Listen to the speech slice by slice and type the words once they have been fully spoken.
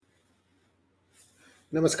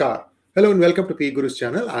Namaskar. Hello and welcome to P Guru's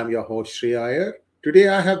channel. I'm your host Sri Iyer. Today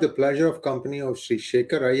I have the pleasure of company of Sri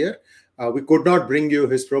Shekhar Iyer. We could not bring you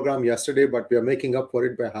his program yesterday, but we are making up for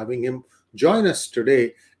it by having him join us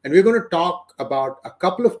today. And we're going to talk about a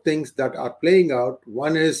couple of things that are playing out.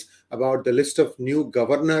 One is about the list of new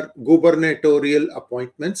gubernatorial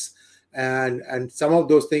appointments, and some of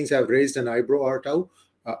those things have raised an eyebrow or two.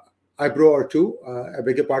 I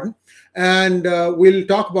beg your pardon. And we'll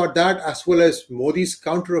talk about that as well as Modi's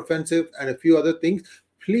counteroffensive and a few other things.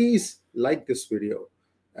 Please like this video.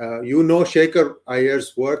 Shekhar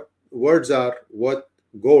Iyer's words are worth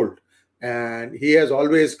gold. And he has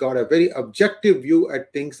always got a very objective view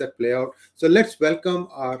at things that play out. So let's welcome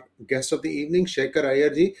our guest of the evening, Shekhar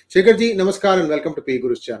Iyerji. Shekharji, namaskar and welcome to P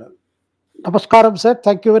Guru's channel. Namaskaram, sir.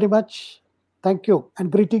 Thank you very much. Thank you.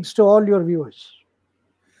 And greetings to all your viewers.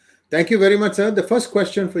 Thank you very much, sir. The first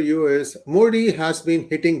question for you is Modi has been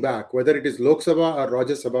hitting back, whether it is Lok Sabha or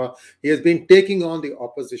Rajya Sabha. He has been taking on the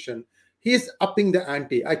opposition. He is upping the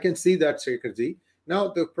ante. I can see that, Shekharji. Now,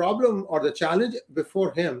 the problem or the challenge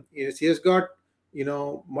before him is he has got,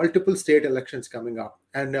 multiple state elections coming up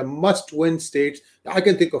and must-win states. I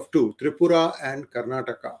can think of two, Tripura and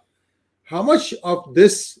Karnataka. How much of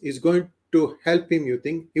this is going to help him, you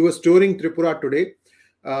think? He was touring Tripura today.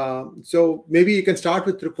 So maybe you can start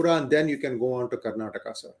with Tripura and then you can go on to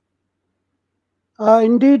Karnataka, sir.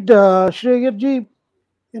 Indeed, Shreyarji,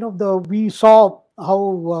 we saw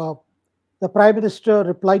how the Prime Minister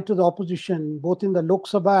replied to the opposition, both in the Lok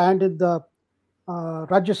Sabha and in the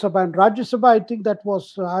Rajya Sabha. And Rajya Sabha, I think that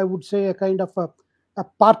was, I would say, a kind of a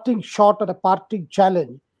parting shot or a parting challenge.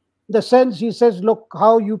 In the sense, he says, look,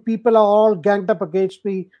 how you people are all ganged up against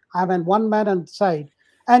me. I'm an one man on the side.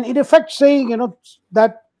 And in effect saying,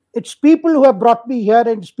 that it's people who have brought me here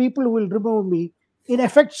and it's people who will remove me. In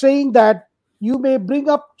effect saying that you may bring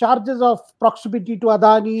up charges of proximity to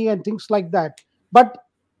Adani and things like that, but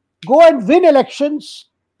go and win elections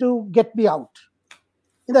to get me out.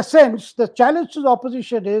 In a sense, the challenge to the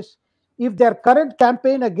opposition is if their current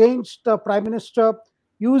campaign against the Prime Minister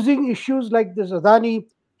using issues like this Adani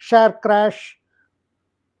share crash,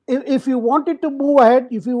 if you wanted to move ahead,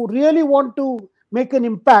 if you really want to make an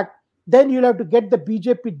impact, then you'll have to get the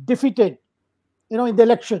BJP defeated, in the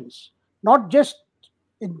elections, not just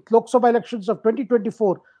in Lok Sabha elections of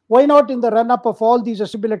 2024. Why not in the run-up of all these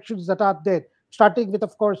assembly elections that are there, starting with,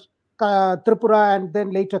 of course, Tripura and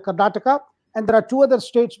then later Karnataka. And there are two other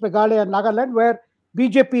states, Meghalaya and Nagaland, where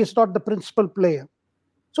BJP is not the principal player.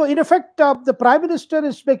 So, in effect, the Prime Minister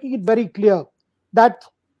is making it very clear that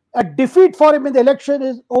a defeat for him in the election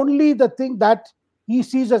is only the thing that he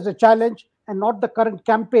sees as a challenge and not the current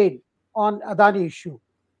campaign on Adani issue.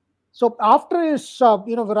 So after his,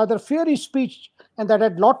 rather fiery speech, and that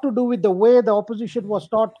had a lot to do with the way the opposition was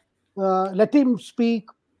not let him speak,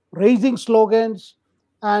 raising slogans,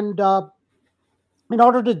 and in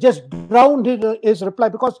order to just drown his reply,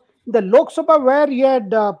 because in the Lok Sabha where he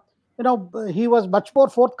had, he was much more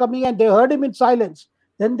forthcoming, and they heard him in silence.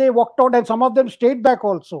 Then they walked out, and some of them stayed back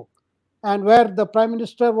also, and where the Prime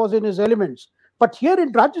Minister was in his elements. But here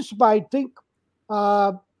in Rajya Sabha, I think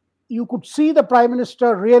you could see the Prime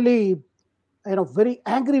Minister really, very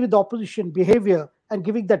angry with the opposition behavior and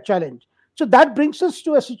giving that challenge. So that brings us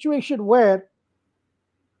to a situation where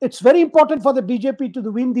it's very important for the BJP to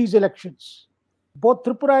win these elections, both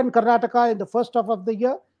Tripura and Karnataka in the first half of the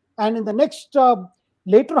year, and in the next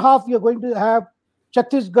later half, you're going to have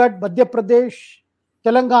Chhattisgarh, Madhya Pradesh,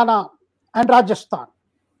 Telangana, and Rajasthan.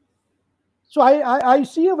 So I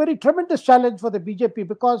see a very tremendous challenge for the BJP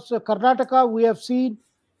because Karnataka, we have seen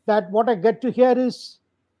that what I get to hear is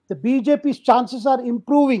the BJP's chances are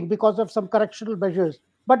improving because of some correctional measures,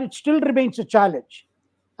 but it still remains a challenge.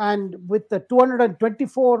 And with the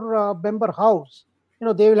 224 member house,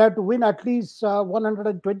 they will have to win at least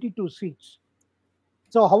 122 seats.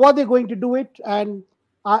 So how are they going to do it? And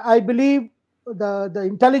I believe the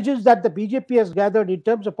intelligence that the BJP has gathered in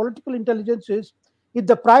terms of political intelligence is if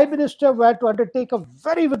the Prime Minister were to undertake a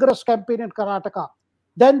very vigorous campaign in Karnataka,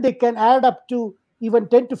 then they can add up to even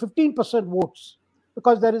 10 to 15% votes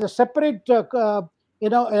because there is a separate,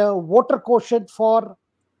 voter quotient for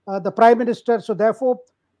the Prime Minister. So therefore,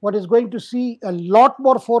 one is going to see a lot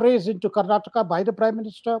more forays into Karnataka by the Prime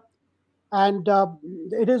Minister, and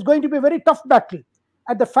it is going to be a very tough battle.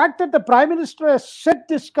 And the fact that the Prime Minister has set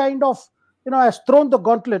this kind of, has thrown the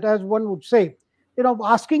gauntlet, as one would say,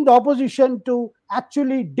 asking the opposition to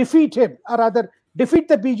actually defeat him, or rather defeat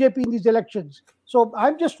the BJP in these elections. So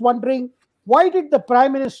I'm just wondering, why did the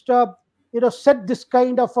Prime Minister, set this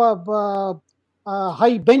kind of a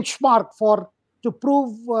high benchmark to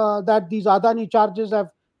prove that these Adani charges have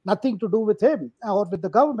nothing to do with him or with the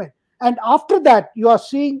government. And after that, you are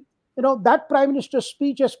seeing, that prime minister's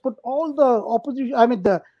speech has put all the opposition, I mean,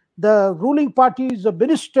 the ruling parties, the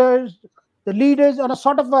ministers, the leaders on a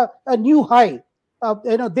sort of a new high.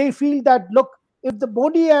 They feel that, look, if the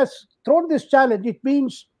Modi has thrown this challenge, it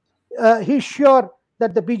means he's sure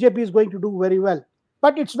that the BJP is going to do very well.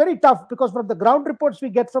 But it's very tough because from the ground reports we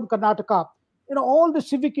get from Karnataka, all the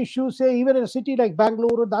civic issues, say even in a city like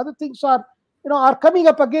Bangalore, the other things are coming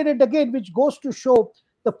up again and again, which goes to show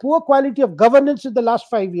the poor quality of governance in the last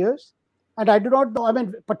 5 years. And I do not know, I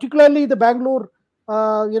mean, particularly the Bangalore,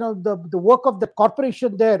 the work of the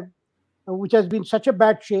corporation there, which has been such a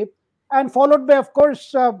bad shape, and followed by, of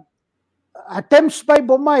course, attempts by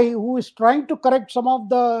Bommai, who is trying to correct some of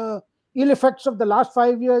the ill effects of the last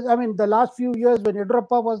 5 years. I mean, the last few years when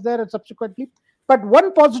Yedurappa was there and subsequently. But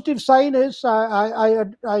one positive sign is,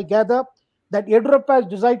 I gather, that Yedurappa has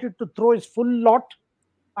decided to throw his full lot.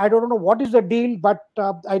 I don't know what is the deal, but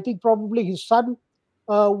I think probably his son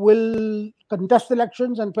will contest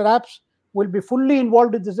elections and perhaps will be fully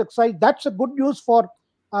involved in this exercise. That's a good news for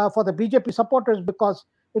the BJP supporters, because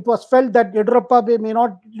it was felt that Yedurappa may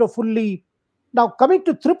not fully. Now, coming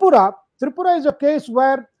to Tripura, Tripura is a case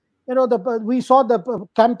where we saw the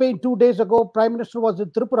campaign 2 days ago. Prime Minister was in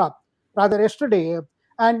Tripura rather yesterday,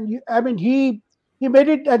 and I mean he made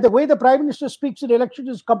it. And the way the Prime Minister speaks in elections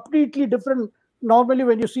is completely different. Normally,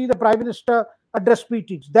 when you see the Prime Minister address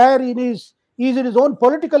speeches, there he's in his own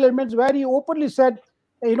political elements, where he openly said,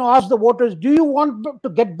 asked the voters, do you want to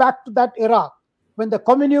get back to that era when the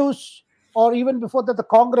communists, or even before that, the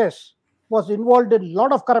Congress was involved in a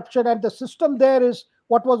lot of corruption, and the system there is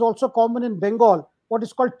what was also common in Bengal, what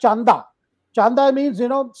is called chanda. Chanda means,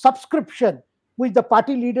 subscription, which the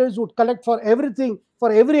party leaders would collect for everything,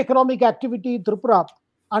 for every economic activity in Tripura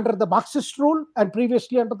under the Marxist rule and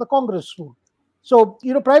previously under the Congress rule. So,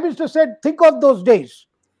 Prime Minister said, think of those days,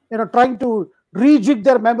 trying to rejig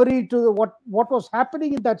their memory to what was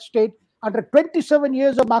happening in that state under 27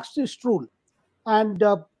 years of Marxist rule. And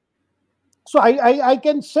so I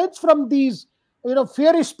can sense from these,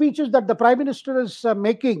 fiery speeches that the Prime Minister is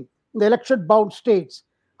making in the election-bound states,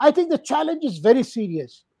 I think the challenge is very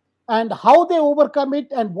serious. And how they overcome it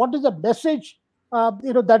and what is the message,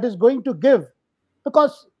 that is going to give.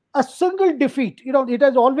 Because a single defeat, it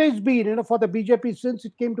has always been, for the BJP since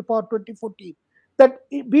it came to power 2014, that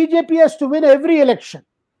BJP has to win every election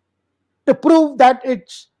to prove that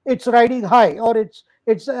it's riding high, or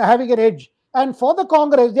it's having an edge. And for the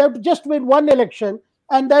Congress, they have to just win one election,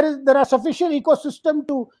 and there are sufficient ecosystem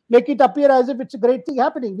to make it appear as if it's a great thing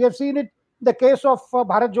happening. We have seen it in the case of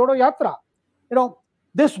Bharat Jodo Yatra.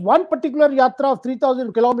 This one particular yatra of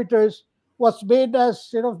 3,000 kilometers was made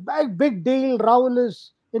as big deal. Rahul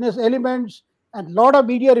is in his elements, and a lot of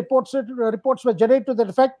media reports were generated to that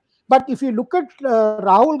effect. But if you look at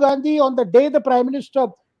Rahul Gandhi on the day the Prime Minister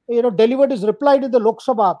delivered his reply to the Lok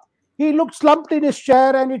Sabha, he looked slumped in his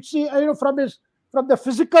chair, and it's from the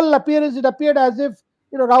physical appearance, it appeared as if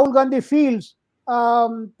Rahul Gandhi feels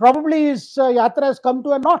probably his yatra has come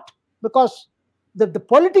to a knot, because the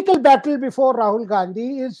political battle before Rahul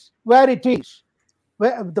Gandhi is where it is.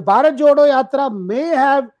 Where the Bharat Jodo Yatra may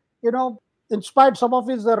have inspired some of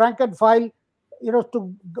his rank and file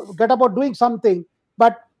to get about doing something,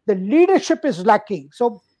 but the leadership is lacking.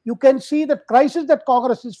 So you can see the crisis that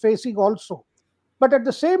Congress is facing also. But at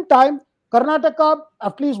the same time, Karnataka,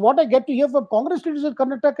 at least what I get to hear from Congress leaders in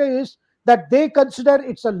Karnataka, is that they consider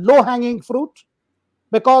it's a low-hanging fruit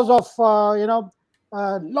because of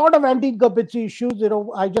a lot of anti-incumbency issues.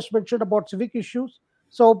 I just mentioned about civic issues.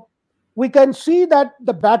 So we can see that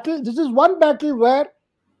the battle. This is one battle where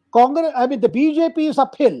the BJP is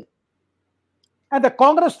uphill, and the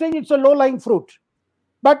Congress thing, it's a low-lying fruit.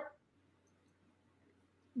 But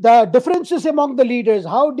the differences among the leaders,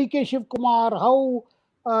 how DK Shivkumar, how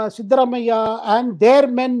Siddaramaiah and their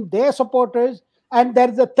men, their supporters, and there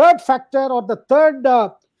is a third factor, or the third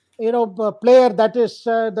player, that is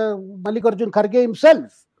the Mallikarjun Kharge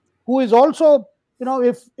himself, who is also,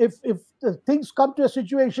 if things come to a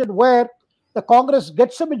situation where the Congress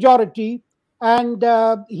gets a majority, and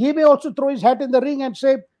he may also throw his hat in the ring and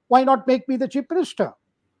say, why not make me the chief minister?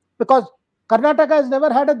 Because Karnataka has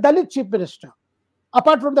never had a Dalit chief minister,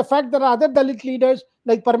 apart from the fact there are other Dalit leaders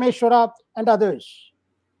like Parameshwara and others.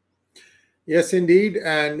 Yes, indeed.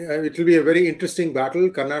 And it will be a very interesting battle.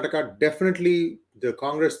 Karnataka, definitely, the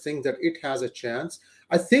Congress thinks that it has a chance.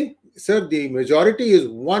 I think, sir, the majority is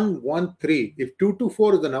 113. If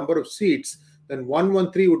 224 is the number of seats, then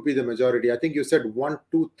 113 would be the majority. I think you said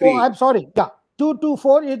 123. Oh, I'm sorry. Yeah,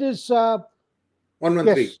 224. It is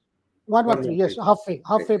 113. Yes. One 113. more Yes, thing.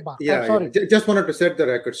 halfway mark. I'm Yeah. sorry. Just wanted to set the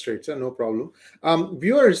record straight, sir. No problem.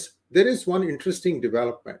 Viewers, there is one interesting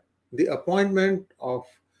development: the appointment of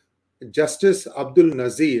Justice Abdul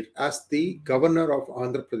Nazir as the governor of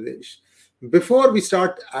Andhra Pradesh. Before we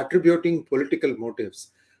start attributing political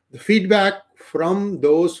motives, the feedback from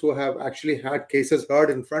those who have actually had cases heard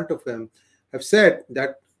in front of him have said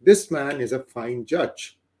that this man is a fine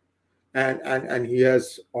judge, and he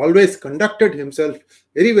has always conducted himself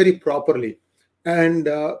very properly. And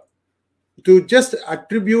to just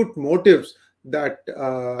attribute motives that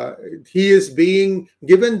he is being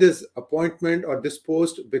given this appointment or this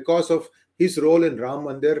post because of his role in Ram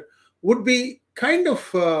Mandir would be kind of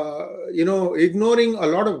ignoring a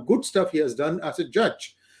lot of good stuff he has done as a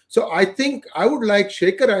judge. So I think I would like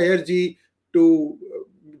Shekhar Ayerji to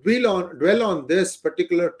dwell on this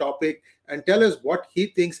particular topic and tell us what he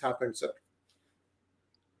thinks happened, sir.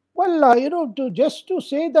 Well, to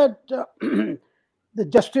say that the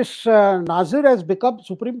Justice Nazir has become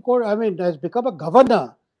Supreme Court, I mean, has become a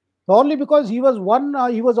governor only because he was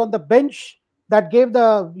on the bench that gave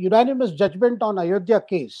the unanimous judgment on Ayodhya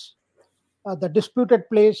case, the disputed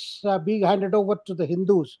place being handed over to the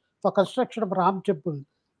Hindus for construction of Ram Temple,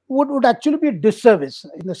 would actually be a disservice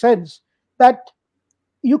in the sense that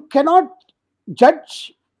you cannot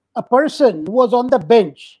judge a person who was on the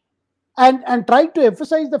bench and try to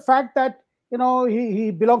emphasize the fact that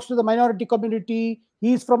he belongs to the minority community,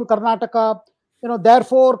 he's from Karnataka,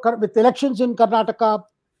 therefore with elections in Karnataka,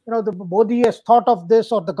 the Modi has thought of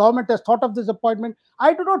this or the government has thought of this appointment.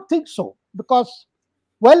 I do not think so, because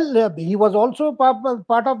he was also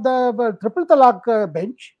part of the triple talaq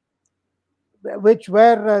bench, which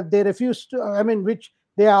where they refused to, I mean, which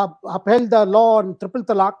they upheld the law on triple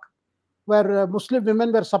talaq, where Muslim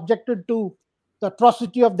women were subjected to the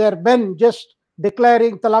atrocity of their men just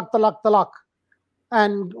declaring talaq, talaq, talaq,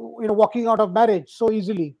 and walking out of marriage so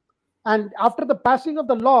easily. And after the passing of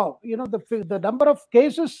the law, the number of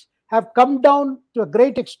cases have come down to a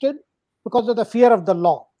great extent because of the fear of the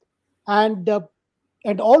law, and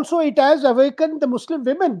also it has awakened the Muslim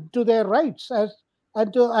women to their rights as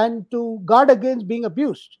and to guard against being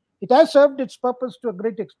abused. It has served its purpose to a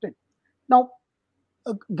great extent. Now,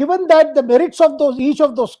 given that the merits of each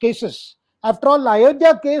of those cases, after all,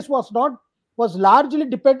 Ayodhya case was largely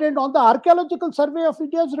dependent on the Archaeological Survey of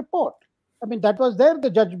India's report. I mean, that was there, the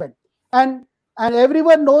judgment, and and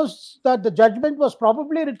everyone knows that the judgment was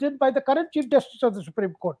probably written by the current Chief Justice of the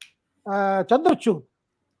Supreme Court, Chandrachud,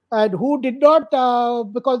 and who did not,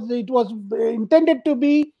 because it was intended to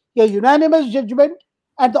be a unanimous judgment,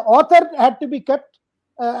 and the author had to be kept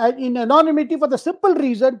in anonymity for the simple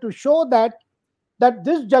reason to show that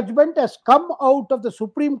this judgment has come out of the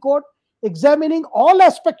Supreme Court examining all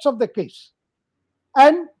aspects of the case,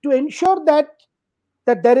 and to ensure that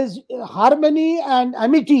there is harmony and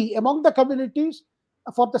amity among the communities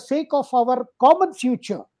for the sake of our common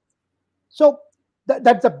future. So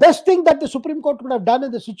that's the best thing that the Supreme Court would have done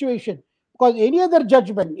in the situation, because any other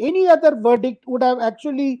judgment, any other verdict would have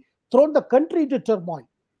actually thrown the country into turmoil.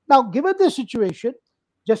 Now, given this situation,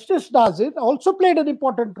 Justice Nazir also played an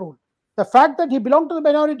important role. The fact that he belonged to the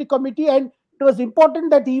minority committee, and it was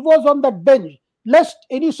important that he was on that bench, lest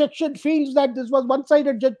any section feels that this was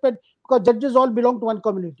one-sided judgment because judges all belong to one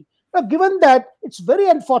community. Now, given that, it's very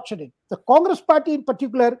unfortunate. The Congress party in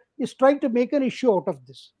particular is trying to make an issue out of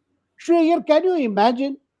this. Shreyar, can you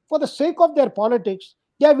imagine, for the sake of their politics,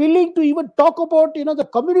 they are willing to even talk about the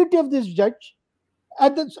community of this judge,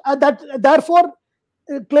 and that therefore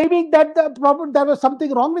claiming that there was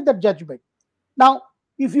something wrong with that judgment. Now,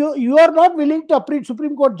 if you are not willing to appreciate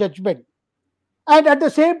Supreme Court judgment, and at the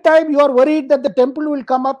same time you are worried that the temple will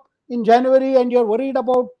come up in January, and you're worried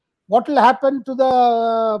about what will happen to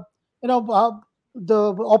you know uh,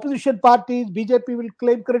 the opposition parties, BJP will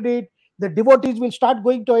claim credit, the devotees will start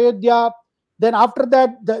going to Ayodhya, then after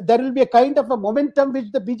that there will be a kind of a momentum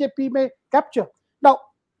which the BJP may capture. Now,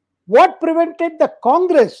 what prevented the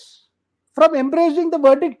Congress from embracing the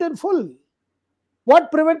verdict in full?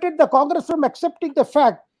 What prevented the Congress from accepting the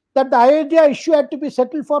fact that the Ayodhya issue had to be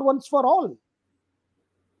settled for once for all?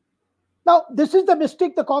 Now, this is the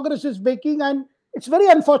mistake the Congress is making, and it's very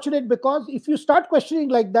unfortunate, because if you start questioning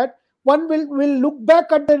like that, one will look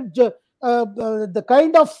back at the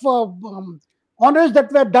kind of honors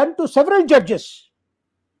that were done to several judges.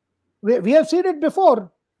 We have seen it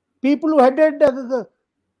before. People who headed the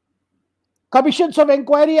commissions of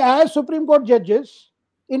inquiry as Supreme Court judges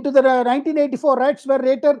into the 1984 riots were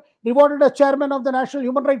later rewarded as chairman of the National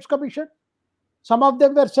Human Rights Commission. Some of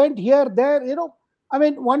them were sent here, there. I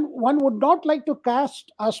mean, one would not like to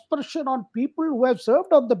cast aspersion on people who have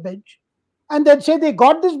served on the bench and then say they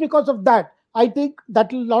got this because of that. I think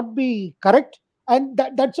that will not be correct, and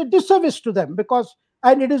that's a disservice to them, because,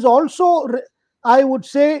 and it is also, I would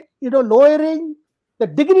say, lowering the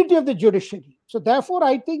dignity of the judiciary. So therefore,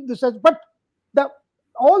 I think this has, but the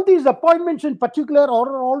all these appointments in particular,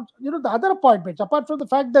 or all, the other appointments, apart from the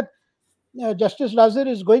fact that Justice Lazar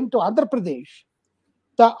is going to Andhra Pradesh,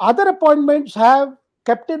 the other appointments have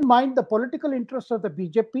kept in mind the political interests of the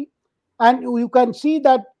BJP. And you can see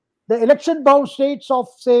that the election bound states of,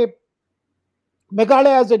 say,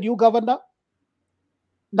 Meghalaya as a new governor,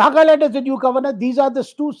 Nagaland as a new governor, these are the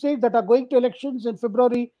two states that are going to elections in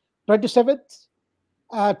February 27th.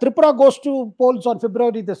 Tripura goes to polls on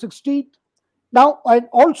February the 16th. Now, and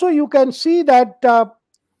also you can see that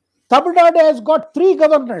Tamil Nadu has got three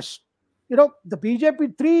governors. The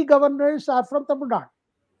BJP, three governors are from Tamil Nadu.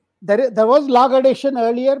 There was Lagadeshan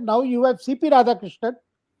earlier. Now you have C.P. Radhakrishnan,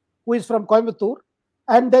 who is from Coimbatore.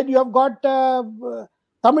 And then you have got Tamilisai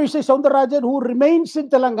Soundararajan, who remains in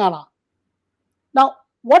Telangana. Now,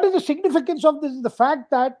 what is the significance of this? Is the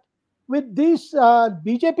fact that with these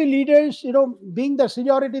BJP leaders, being the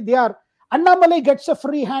seniority they are, Annamalai gets a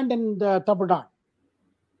free hand in Tamil Nadu.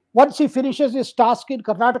 Once he finishes his task in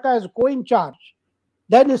Karnataka as co-in charge,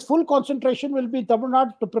 then his full concentration will be in Tamil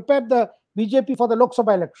Nadu to prepare the BJP for the Lok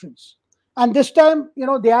Sabha elections. And this time,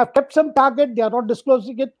 they have kept some target. They are not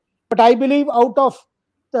disclosing it. But I believe out of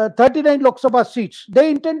the 39 Lok Sabha seats, they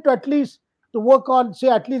intend to at least to work on, say,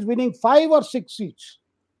 at least winning 5 or 6 seats,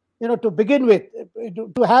 to begin with,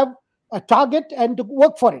 to have a target and to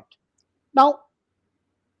work for it. Now,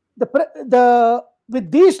 with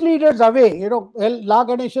these leaders away, La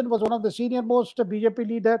Ganeshan was one of the senior most BJP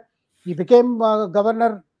leader. He became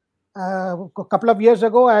governor a couple of years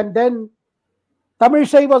ago, and then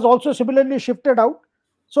Tamilisai was also similarly shifted out,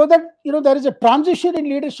 so that there is a transition in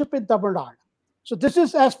leadership in Tamil Nadu. So this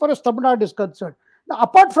is as far as Tamil Nadu is concerned. Now,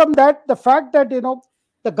 apart from that, the fact that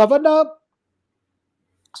the governor,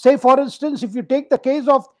 say for instance, if you take the case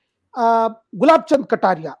of Gulab Chand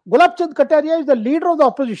Kataria. Gulab Chand Kataria is the leader of the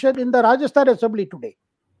opposition in the Rajasthan Assembly today.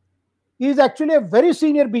 He is actually a very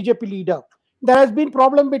senior BJP leader. There has been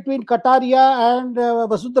problem between Kataria and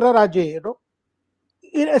Vasundhara Raje,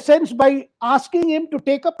 in a sense, by asking him to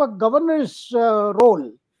take up a governor's role,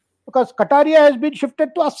 because Kataria has been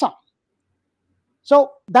shifted to Assam.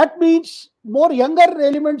 So that means more younger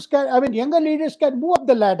younger leaders can move up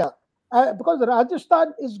the ladder, because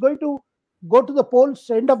Rajasthan is going to go to the polls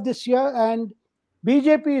end of this year, and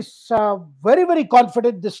BJP is very, very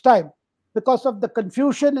confident this time because of the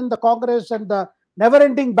confusion in the Congress and the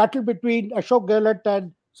never-ending battle between Ashok Gehlot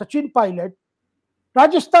and Sachin Pilot.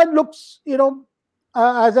 Rajasthan looks,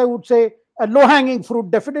 as I would say, a low-hanging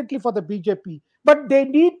fruit, definitely for the BJP. But they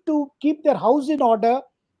need to keep their house in order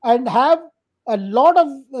and have a lot of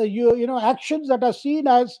actions that are seen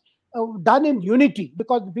as done in unity,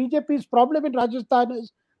 because BJP's problem in Rajasthan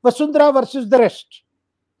is Vasundhara versus the rest.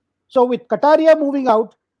 So with Kataria moving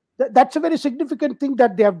out, that's a very significant thing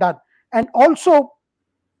that they have done. And also,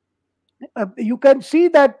 you can see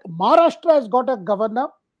that Maharashtra has got a governor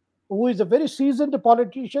who is a very seasoned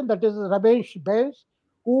politician, that is Ramesh Bais,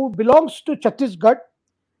 who belongs to Chhattisgarh,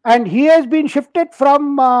 and he has been shifted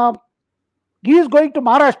from, he is going to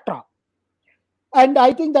Maharashtra. And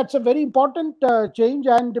I think that's a very important change,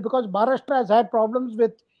 and because Maharashtra has had problems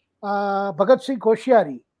with Bhagat Singh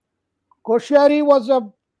Koshyari. Koshyari was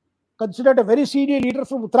considered a very senior leader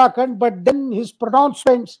from Uttarakhand, but then his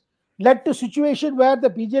pronouncements led to a situation where the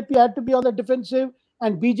BJP had to be on the defensive,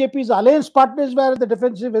 and BJP's alliance partners were on the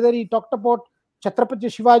defensive, whether he talked about Chhatrapati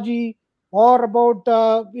Shivaji or about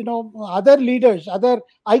other leaders, other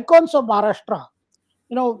icons of Maharashtra.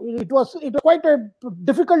 It was quite a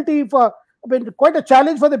difficulty quite a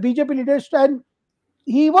challenge for the BJP leaders, and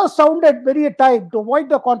he was sounded very at time to avoid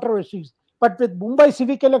the controversies. But with Mumbai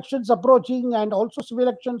civic elections approaching, and also civic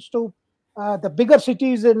elections to the bigger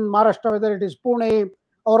cities in Maharashtra, whether it is Pune,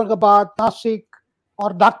 Aurangabad, Nasik,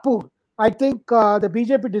 or Nagpur, I think the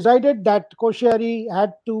BJP decided that Koshyari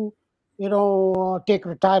had to, take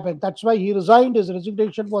retirement. That's why he resigned. His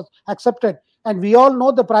resignation was accepted, and we all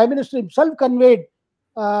know the Prime Minister himself conveyed,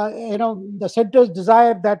 the centre's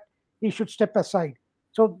desire that he should step aside.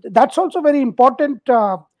 So that's also very important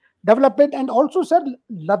development. And also, sir,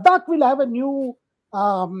 Ladakh will have a new,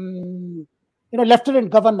 lieutenant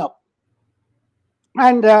governor,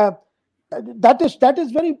 and that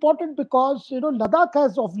is very important, because Ladakh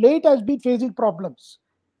has of late has been facing problems.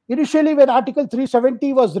 Initially, when Article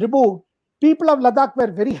 370 was removed, people of Ladakh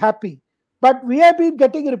were very happy. But we have been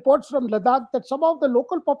getting reports from Ladakh that some of the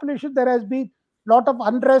local population, there has been a lot of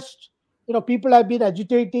unrest. People have been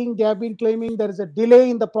agitating. They have been claiming there is a delay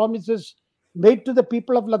in the promises made to the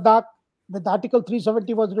people of Ladakh. The Article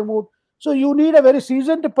 370 was removed. So you need a very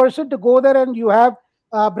seasoned person to go there, and you have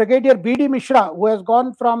Brigadier B.D. Mishra, who has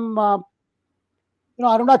gone from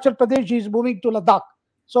Arunachal Pradesh. He is moving to Ladakh.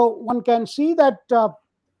 So one can see that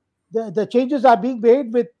the changes are being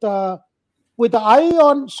made with the eye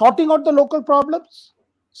on sorting out the local problems,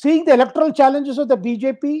 seeing the electoral challenges of the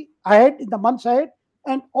BJP ahead in the months ahead,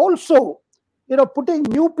 and also, putting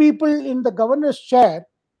new people in the governor's chair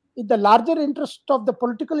in the larger interest of the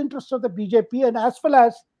political interest of the BJP, and as well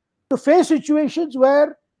as to face situations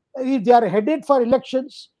where if they are headed for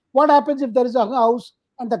elections, what happens if there is a house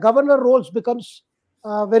and the governor roles becomes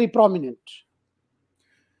very prominent.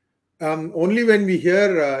 Only when we hear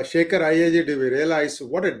Shekhar IAJ do we realize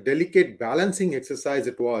what a delicate balancing exercise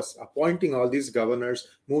it was, appointing all these governors,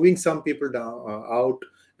 moving some people down out,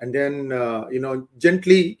 and then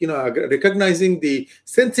gently recognizing the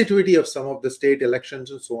sensitivity of some of the state elections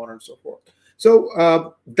and so on and so forth.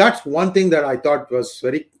 So that's one thing that I thought was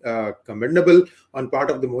very commendable on part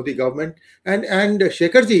of the Modi government. And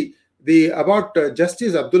Shekharji, the about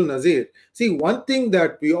Justice Abdul Nazir. See, one thing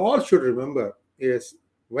that we all should remember is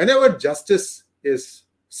whenever justice is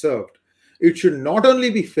served, it should not only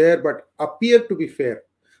be fair but appear to be fair.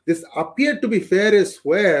 This appear to be fair is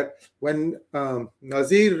where when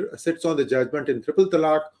Nazir sits on the judgment in Triple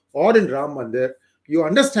Talaq or in Ram Mandir, you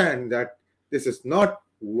understand that this is not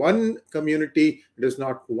one community, it is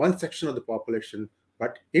not one section of the population,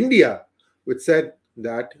 but India, which said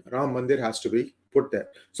that Ram Mandir has to be put there.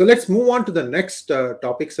 So let's move on to the next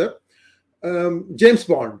topic, sir. James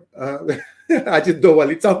Bond. Ajit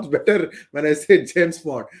Doval. It sounds better when I say James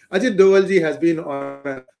Bond. Ajit Doval ji has been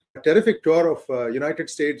on a terrific tour of United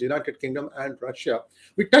States, United Kingdom, and Russia.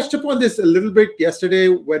 We touched upon this a little bit yesterday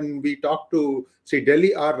when we talked to Sri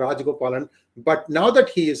Delhi R. Rajgopalan. But now that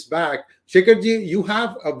he is back, Shekharji, you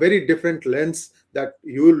have a very different lens that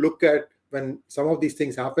you look at when some of these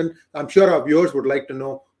things happen. I'm sure our viewers would like to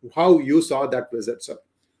know how you saw that visit, sir.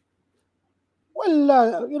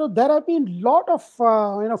 Well, there have been a lot of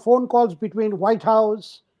phone calls between White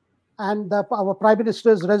House and our Prime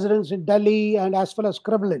Minister's residence in Delhi and as well as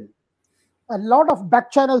Kremlin. A lot of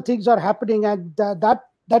back channel things are happening, and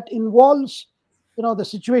that involves the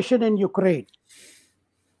situation in Ukraine.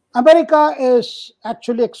 America is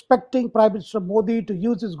actually expecting Prime Minister Modi to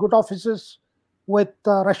use his good offices with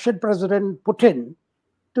Russian President Putin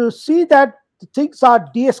to see that things are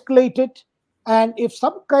de-escalated and if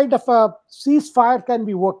some kind of a ceasefire can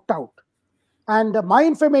be worked out. And my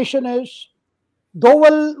information is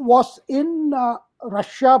Doval was in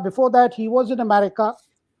Russia. Before that, he was in America.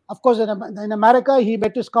 Of course, in America, he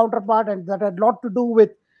met his counterpart, and that had a lot to do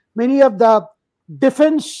with many of the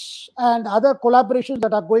defense and other collaborations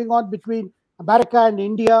that are going on between America and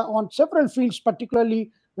India on several fields,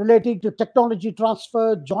 particularly relating to technology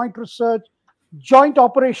transfer, joint research, joint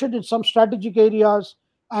operation in some strategic areas,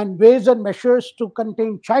 and ways and measures to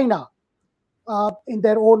contain China in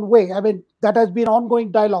their own way. I mean, that has been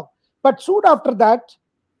ongoing dialogue. But soon after that,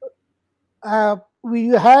 we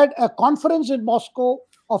had a conference in Moscow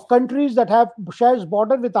of countries that have shares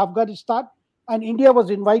border with Afghanistan, and India was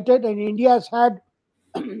invited, and India has had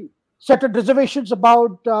certain reservations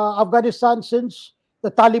about Afghanistan since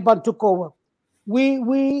the Taliban took over.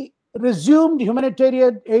 We resumed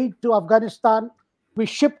humanitarian aid to Afghanistan. We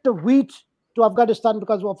shipped wheat to Afghanistan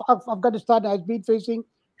because Afghanistan has been facing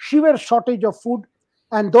severe shortage of food,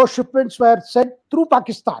 and those shipments were sent through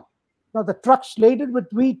Pakistan. Now the trucks laden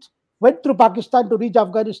with wheat went through Pakistan to reach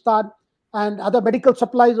Afghanistan, and other medical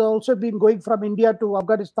supplies have also been going from India to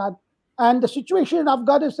Afghanistan. And the situation in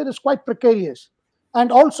Afghanistan is quite precarious.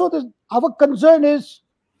 And also, our concern is,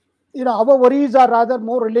 our worries are rather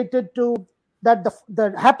more related to that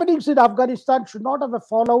the happenings in Afghanistan should not have a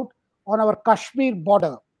fallout on our Kashmir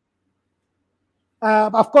border.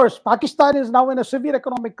 Of course, Pakistan is now in a severe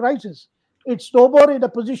economic crisis. It's no more in a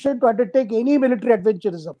position to undertake any military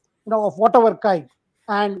adventurism, of whatever kind.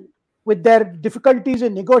 And with their difficulties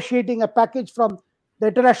in negotiating a package from the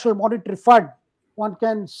International Monetary Fund, one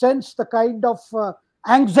can sense the kind of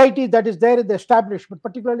anxiety that is there in the establishment,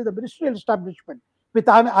 particularly the ministerial establishment, with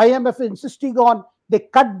IMF insisting on they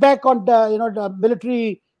cut back on the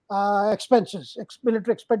military expenses,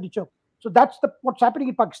 military expenditure. So that's what's happening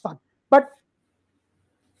in Pakistan. But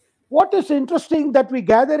what is interesting that we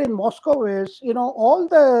gather in Moscow is, all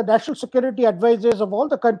the national security advisors of all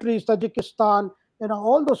the countries, Tajikistan,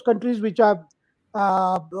 all those countries which are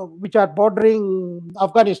bordering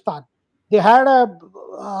Afghanistan, they had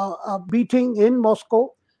a meeting in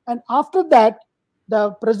Moscow, and after that,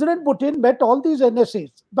 the President Putin met all these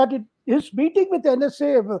NSAs. But his meeting with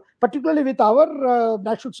NSA, particularly with our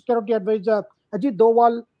National Security Advisor Ajit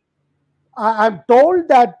Doval, I'm told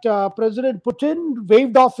that President Putin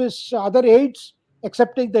waved off his other aides,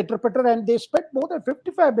 accepting the interpreter, and they spent more than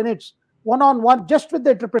 55 minutes one on one just with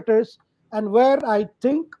the interpreters, and where I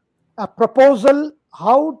think a proposal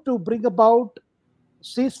how to bring about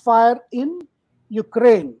ceasefire in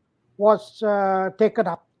Ukraine was taken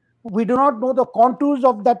up. We do not know the contours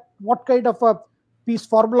of that, what kind of a peace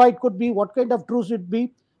formula it could be, what kind of truce it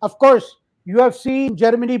be. Of course, you have seen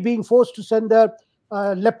Germany being forced to send their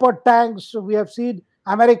Leopard tanks. We have seen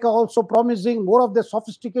America also promising more of the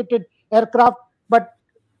sophisticated aircraft. But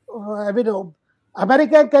I mean,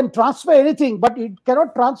 America can transfer anything, but it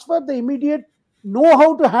cannot transfer the immediate know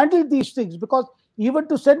how to handle these things, because even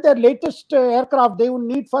to send their latest aircraft, they will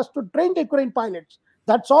need first to train the Ukraine pilots.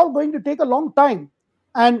 That's all going to take a long time.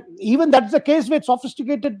 And even that's the case with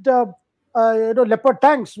sophisticated Leopard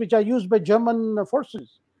tanks, which are used by German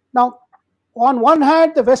forces. Now, on one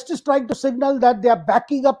hand, the West is trying to signal that they are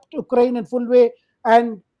backing up Ukraine in full way.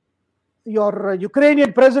 And your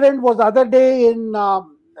Ukrainian president was the other day in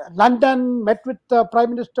London, met with Prime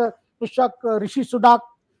Minister Rishi Sunak,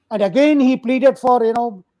 and again he pleaded for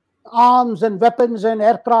arms and weapons and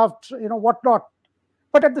aircraft, whatnot.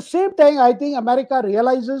 But at the same time, I think America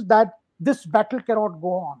realizes that this battle cannot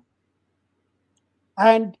go on,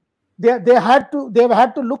 and they've had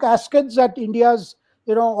to look askance at India's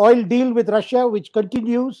oil deal with Russia, which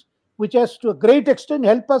continues, which has to a great extent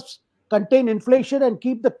help us contain inflation and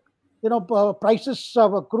keep the prices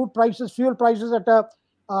of crude prices, fuel prices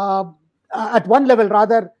uh, at one level,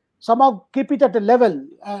 rather somehow keep it at a level.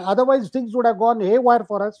 Otherwise, things would have gone haywire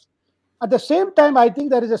for us. At the same time, I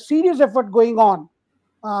think there is a serious effort going on,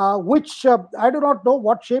 which I do not know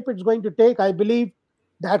what shape it's going to take. I believe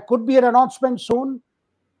there could be an announcement soon,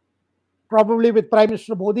 probably with Prime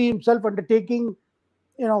Minister Modi himself undertaking,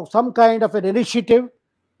 some kind of an initiative,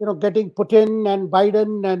 getting Putin and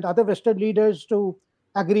Biden and other Western leaders to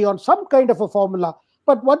agree on some kind of a formula.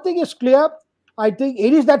 But one thing is clear, I think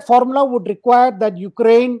it is that formula would require that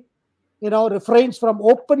Ukraine, refrains from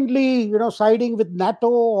openly, siding with NATO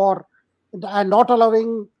or and not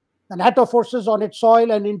allowing the NATO forces on its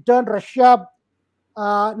soil, and in turn Russia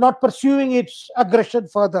not pursuing its aggression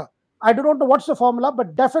further. I do not know what's the formula,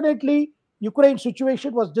 but definitely Ukraine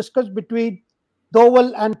situation was discussed between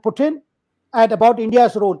Doval and Putin and about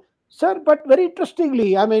India's role. Sir, but very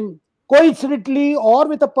interestingly, I mean, coincidentally or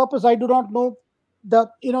with a purpose, I do not know.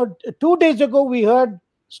 2 days ago we heard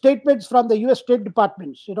statements from the U.S. State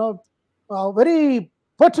Departments. Very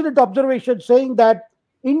pertinent observation saying that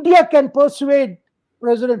India can persuade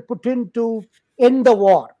President Putin to end the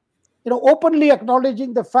war, openly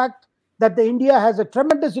acknowledging the fact that the India has a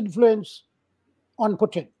tremendous influence on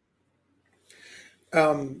Putin.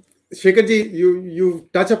 Shekharji, you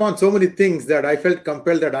touch upon so many things that I felt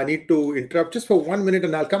compelled that I need to interrupt just for 1 minute,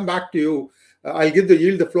 and I'll come back to you. I'll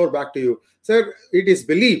yield the floor back to you, sir. It is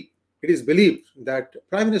believed that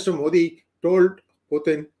Prime Minister Modi told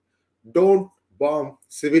Putin, "Don't bomb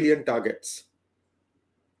civilian targets."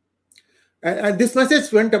 And this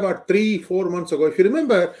message went about 3-4 months ago. If you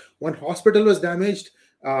remember, one hospital was damaged,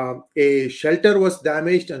 a shelter was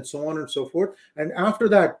damaged, and so on and so forth. And after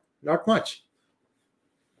that, not much.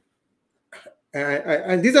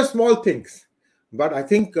 And these are small things, but I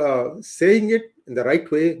think saying it in the right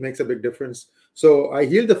way makes a big difference. So I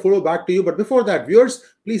yield the floor back to you. But before that, viewers,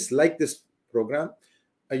 please like this program.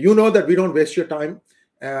 You know that we don't waste your time.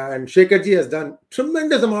 And Shekharji has done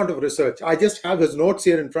tremendous amount of research. I just have his notes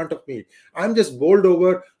here in front of me. I'm just bowled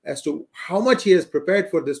over as to how much he has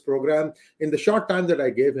prepared for this program in the short time that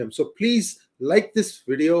I gave him. So please like this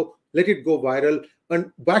video, let it go viral.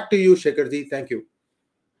 And back to you, Shekharji. Thank you.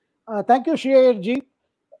 Thank you, Shreyaji.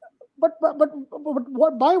 But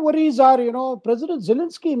what my worries are, President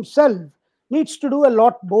Zelensky himself needs to do a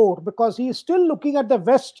lot more, because he is still looking at the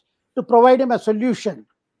West to provide him a solution.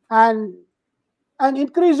 And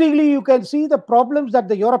increasingly, you can see the problems that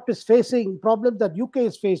the Europe is facing, problems that UK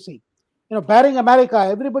is facing. Barring America,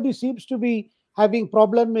 everybody seems to be having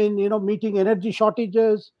problem in meeting energy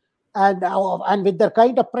shortages, and with the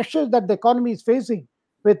kind of pressures that the economy is facing,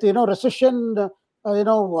 with recession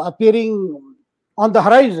appearing on the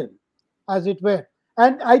horizon, as it were.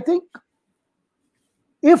 And I think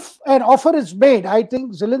if an offer is made, I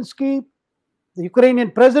think Zelensky, the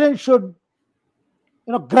Ukrainian president, should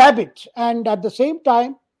grab it. And at the same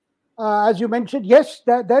time, as you mentioned, yes,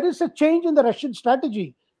 there is a change in the Russian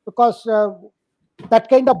strategy, because that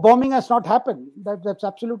kind of bombing has not happened. That's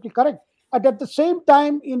absolutely correct. And at the same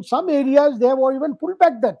time, in some areas, they have even pulled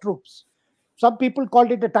back their troops. Some people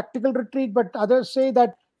called it a tactical retreat, but others say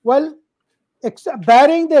that Well,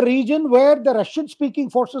 barring the region where the Russian-speaking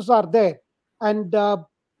forces are there, and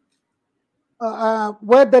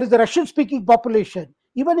where there is a Russian-speaking population.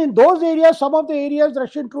 Even in those areas, some of the areas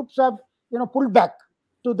Russian troops have pulled back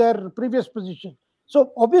to their previous position.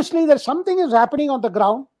 So obviously, there's something is happening on the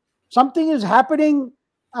ground. Something is happening.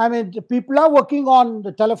 I mean, people are working on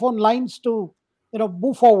the telephone lines to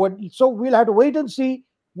move forward. So we'll have to wait and see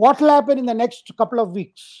what will happen in the next couple of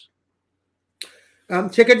weeks.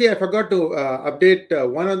 Shekharji, I forgot to update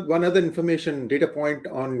one other information data point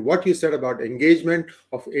on what you said about engagement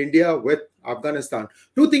of India with Afghanistan.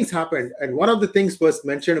 Two things happened, and one of the things was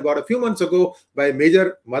mentioned about a few months ago by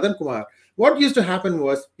Major Madan Kumar. What used to happen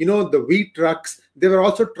was, the wheat trucks, there were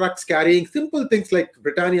also trucks carrying simple things like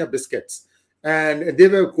Britannia biscuits, and they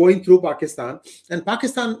were going through Pakistan, and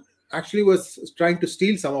Pakistan actually was trying to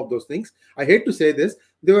steal some of those things. I hate to say this.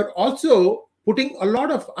 They were also putting a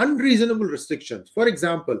lot of unreasonable restrictions. For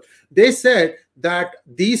example, they said that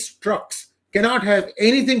these trucks cannot have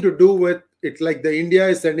anything to do with it, like the India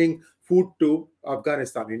is sending food to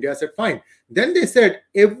Afghanistan. India said, fine. Then they said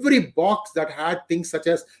every box that had things such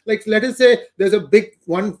as, like, let us say there's a big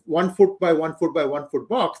 1 foot by 1 foot by 1 foot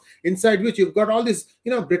box inside which you've got all these,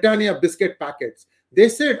 Britannia biscuit packets. They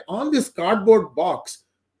said on this cardboard box,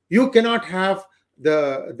 you cannot have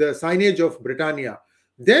the signage of Britannia.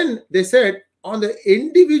 Then they said on the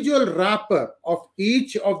individual wrapper of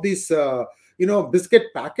each of these biscuit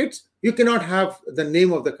packets, you cannot have the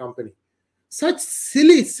name of the company. Such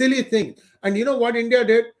silly thing. And you know what India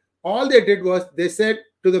did? All they did was they said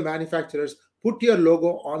to the manufacturers, put your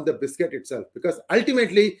logo on the biscuit itself, because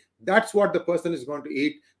ultimately that's what the person is going to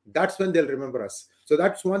eat. That's when they'll remember us. So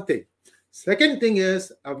that's one thing. Second thing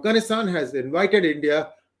is, Afghanistan has invited India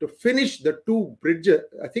to finish the two bridges,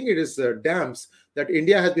 I think it is dams that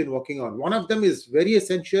India has been working on. One of them is very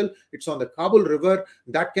essential. It's on the Kabul River.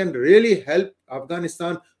 That can really help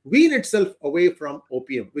Afghanistan wean itself away from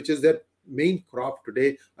opium, which is their main crop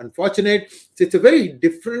today. Unfortunate. It's a very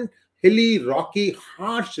different, hilly, rocky,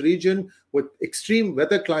 harsh region with extreme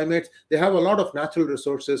weather climates. They have a lot of natural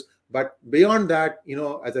resources. But beyond that,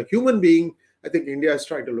 as a human being, I think India is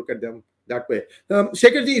trying to look at them that way.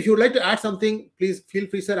 Shekharji, if you would like to add something, please feel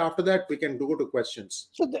free, sir. After that, we can go to questions.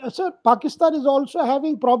 So, Pakistan is also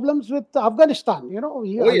having problems with Afghanistan.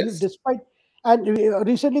 Yes. Despite, and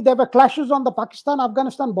recently there were clashes on the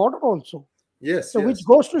Pakistan-Afghanistan border also. Yes. So, which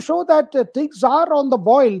goes to show that things are on the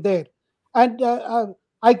boil there. And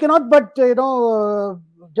I cannot but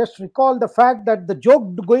just recall the fact that the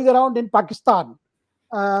joke going around in Pakistan,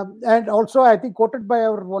 and also I think quoted by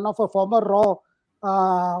one of our former RAW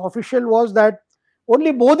official, was that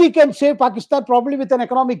only Modi can save Pakistan, probably with an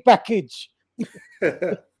economic package.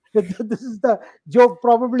 This is the joke.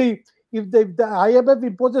 Probably if the IMF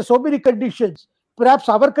imposes so many conditions, perhaps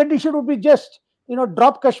our condition would be just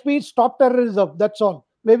drop Kashmir, stop terrorism. That's all.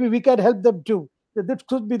 Maybe we can help them too. This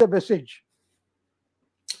could be the message.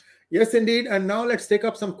 Yes, indeed. And now let's take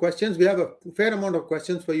up some questions. We have a fair amount of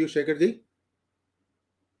questions for you, Shekharji.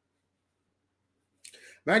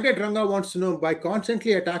 Magnet Ranga wants to know, by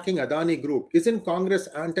constantly attacking Adani Group, isn't Congress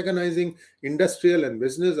antagonizing industrial and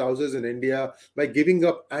business houses in India by giving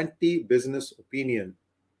up anti-business opinion?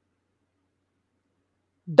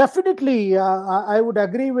 Definitely, I would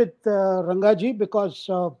agree with Rangaji, because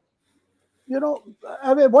I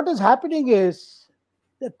mean, what is happening is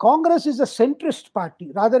the Congress is a centrist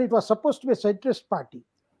party. Rather, it was supposed to be a centrist party.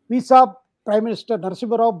 We saw Prime Minister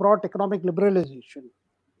Narasimha Rao brought economic liberalization.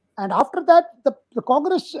 And after that, the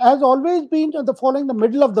Congress has always been following the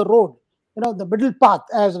middle of the road, the middle path,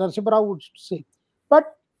 as Narasimha Rao would say.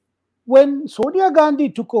 But when Sonia Gandhi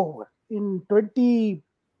took over in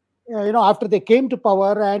after they came to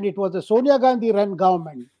power, and it was a Sonia Gandhi run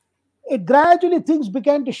government, it gradually things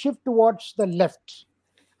began to shift towards the left.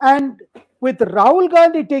 And with Rahul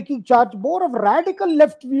Gandhi taking charge, more of radical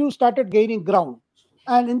left views started gaining ground.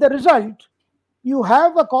 And in the result, you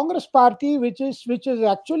have a Congress party which has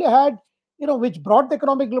actually had, which brought the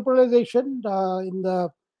economic liberalization in the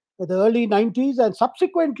early 90s, and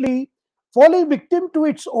subsequently falling victim to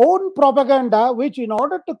its own propaganda, which, in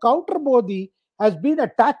order to counter Modi, has been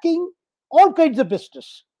attacking all kinds of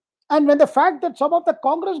business. And when the fact that some of the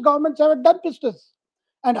Congress governments haven't done business,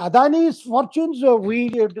 and Adani's fortunes, we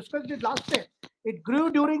discussed it last time, it grew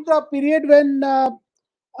during the period when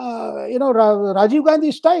Rajiv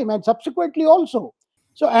Gandhi's time, and subsequently also.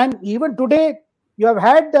 So, and even today, you have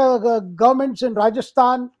had governments in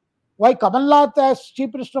Rajasthan. Why Kamal Nath as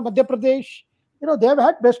Chief Minister of Madhya Pradesh? They have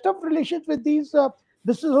had best of relations with these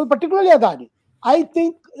businesses, particularly Adani. I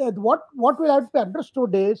think what will have to be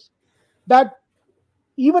understood is that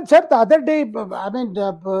even said the other day,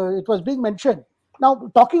 it was being mentioned.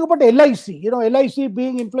 Now, talking about LIC, LIC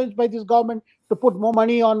being influenced by this government to put more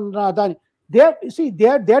money on Adani. They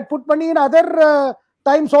had put money in other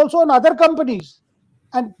times also on other companies.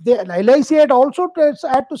 And the LIC had also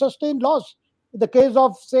had to sustain loss. In the case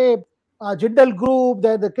of, say, Jindal Group,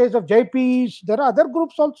 the case of JPs, there are other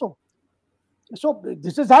groups also. So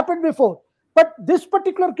this has happened before. But this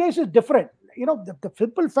particular case is different. The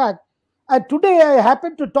simple fact. And today I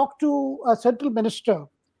happened to talk to a central minister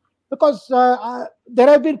because there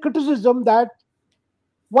have been criticism that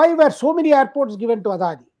why were so many airports given to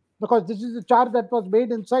Adani? Because this is a charge that was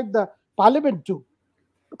made inside the parliament too.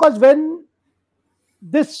 Because when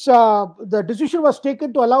the decision was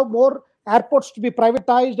taken to allow more airports to be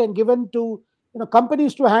privatized and given to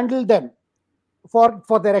companies to handle them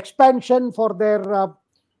for their expansion, for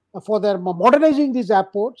their modernizing these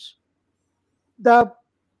airports, the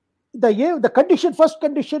first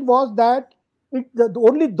condition was that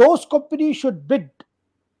only those companies should bid,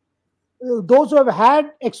 those who have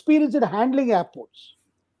had experience in handling airports.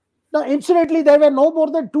 Now, incidentally, there were no more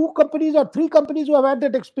than 2 companies or 3 companies who have had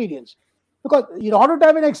that experience. Because in order to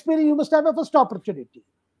have an experience, you must have a first opportunity.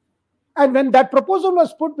 And when that proposal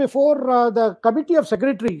was put before the committee of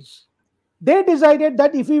secretaries, they decided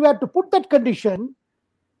that if we were to put that condition,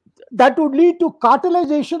 that would lead to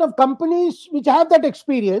cartelization of companies which have that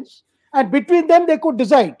experience, and between them they could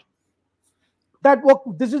decide that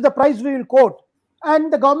this is the price we will quote,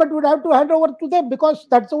 and the government would have to hand over to them because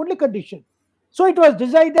that's the only condition. So it was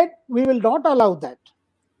decided we will not allow that.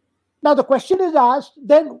 Now the question is asked,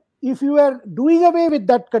 then if you were doing away with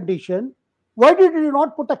that condition, why did you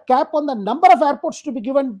not put a cap on the number of airports to be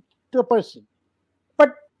given to a person?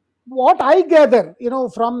 But what I gather,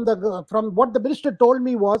 from what the minister told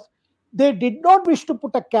me was they did not wish to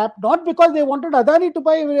put a cap, not because they wanted Adani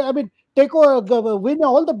to win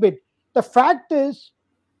all the bid. The fact is,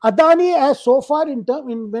 Adani has so far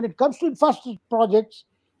when it comes to infrastructure projects,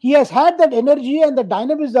 he has had that energy and the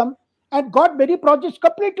dynamism and got many projects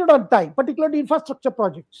completed on time, particularly infrastructure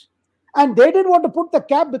projects. And they didn't want to put the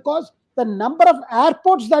cap because the number of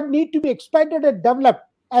airports that need to be expanded and developed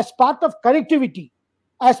as part of connectivity,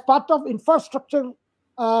 as part of infrastructure,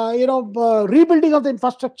 rebuilding of the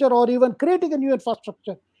infrastructure or even creating a new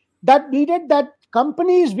infrastructure, that needed that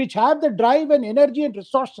companies which have the drive and energy and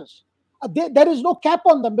resources, there is no cap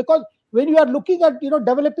on them, because when you are looking at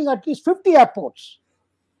developing at least 50 airports,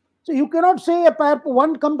 so you cannot say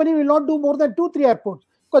one company will not do more than 2-3 airports,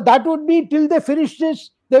 because that would be till they finish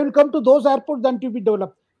this, they will come to those airports then to be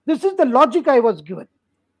developed. This is the logic I was given.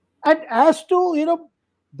 And as to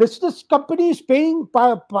business companies paying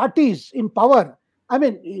parties in power, I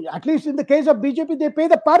mean, at least in the case of BJP, they pay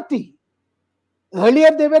the party.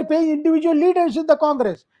 Earlier, they were paying individual leaders in the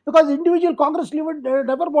Congress, because individual Congress leaders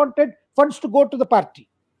never wanted funds to go to the party,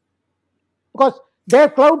 because their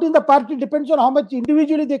clout in the party depends on how much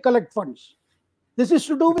individually they collect funds. This is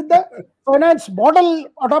to do with the finance model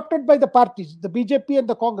adopted by the parties, the BJP and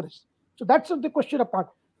the Congress. So that's the question apart.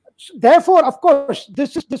 Therefore, of course,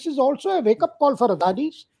 this is also a wake-up call for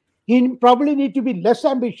Adani's. He probably need to be less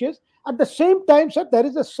ambitious. At the same time, sir, there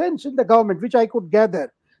is a sense in the government, which I could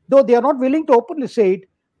gather, though they are not willing to openly say it,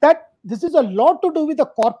 that this is a lot to do with the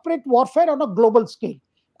corporate warfare on a global scale.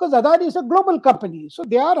 Because Adani is a global company. So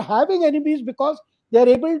they are having enemies because they are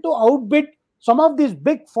able to outbid some of these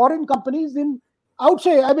big foreign companies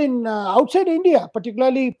outside India,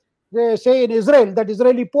 particularly say in Israel, that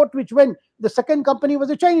Israeli port which went, the second company was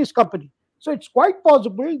a Chinese company. So it's quite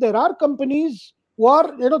possible there are companies who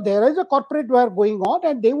are, there is a corporate war going on,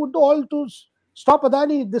 and they would do all to stop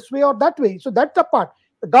Adani this way or that way. So that's the part.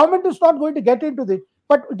 The government is not going to get into this,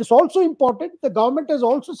 but it is also important. The government has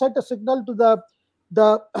also sent a signal to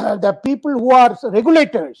the people who are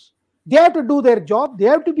regulators. They have to do their job. They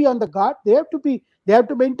have to be on the guard. They have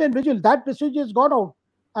to maintain vigilance. That message has gone out.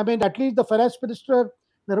 I mean, at least the finance minister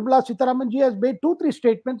Nirmala Sitharaman ji has made 2-3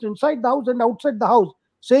 statements inside the house and outside the house,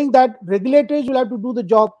 saying that regulators will have to do the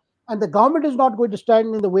job, and the government is not going to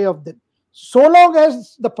stand in the way of them. So long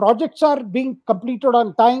as the projects are being completed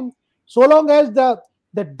on time, so long as the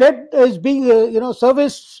debt is being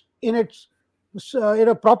serviced in its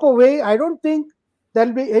proper way, I don't think there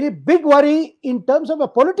will be any big worry in terms of a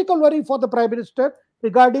political worry for the Prime Minister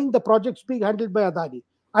regarding the projects being handled by Adani.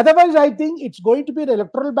 Otherwise, I think it's going to be an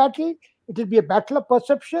electoral battle. It will be a battle of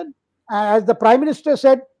perception. As the Prime Minister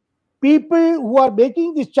said, people who are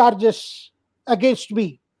making these charges against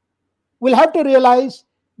me will have to realize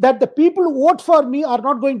that the people who vote for me are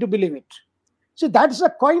not going to believe it. See, that's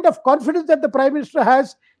the kind of confidence that the Prime Minister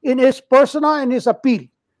has in his persona and his appeal.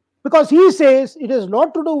 Because he says it has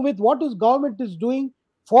not to do with what his government is doing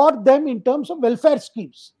for them in terms of welfare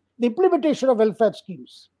schemes, the implementation of welfare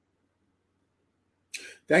schemes.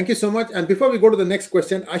 Thank you so much. And before we go to the next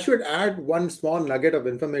question, I should add one small nugget of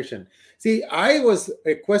information. See, I was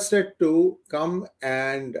requested to come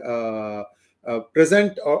and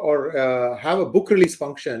present or have a book release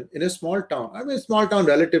function in a small town. I mean, a small town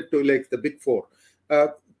relative to like the big four, uh,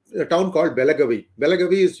 a town called Belagavi.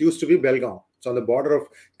 Belagavi is used to be Belgaum. It's on the border of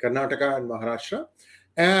Karnataka and Maharashtra.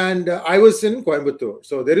 And I was in Coimbatore.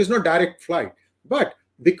 So there is no direct flight. But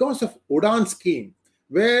because of Udan scheme,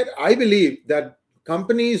 where I believe that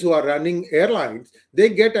companies who are running airlines, they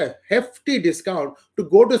get a hefty discount to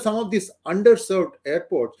go to some of these underserved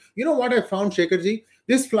airports. You know what I found, Shekharji?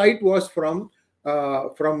 This flight was from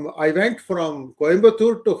I went from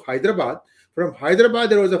Coimbatore to Hyderabad. From Hyderabad,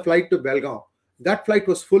 there was a flight to Belgaum. That flight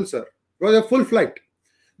was full, sir. It was a full flight.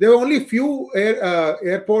 There were only few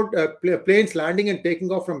airport planes landing and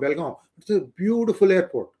taking off from Belgaum. It's a beautiful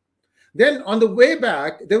airport. Then on the way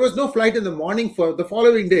back, there was no flight in the morning for the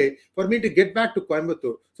following day for me to get back to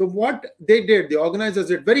Coimbatore. So what they did, the organizers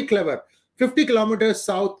did very clever. 50 kilometers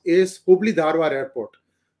south is Hubli Dharwar Airport.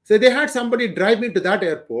 So they had somebody drive me to that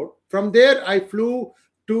airport. From there, I flew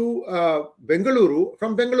to Bengaluru.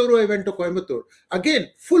 From Bengaluru, I went to Coimbatore. Again,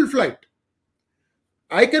 full flight.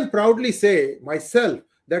 I can proudly say myself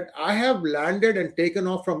that I have landed and taken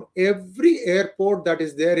off from every airport that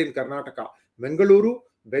is there in Karnataka.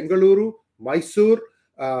 Bengaluru, Mysore,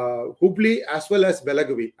 Hubli, as well as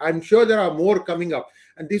Belagavi. I'm sure there are more coming up.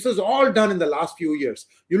 And this was all done in the last few years.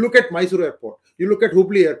 You look at Mysore Airport, you look at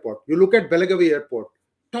Hubli Airport, you look at Belagavi Airport,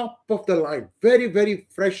 top of the line, very, very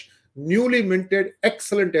fresh, newly minted,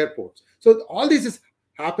 excellent airports. So all this is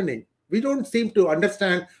happening. We don't seem to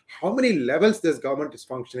understand how many levels this government is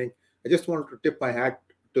functioning. I just want to tip my hat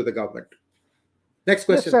to the government. Next Yes,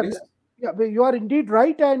 question, sir. please. Yeah, well, you are indeed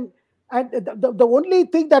right. And the only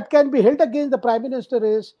thing that can be held against the prime minister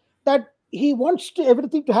is that he wants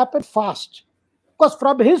everything to happen fast. Because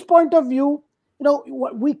from his point of view,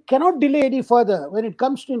 we cannot delay any further when it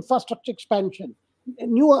comes to infrastructure expansion,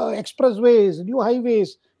 new expressways, new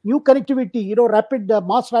highways, new connectivity,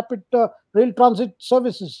 mass rapid rail transit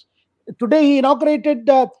services. Today, he inaugurated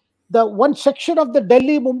the one section of the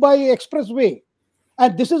Delhi Mumbai expressway,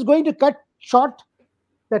 and this is going to cut short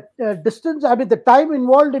that distance. I mean, the time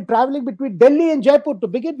involved in traveling between Delhi and Jaipur to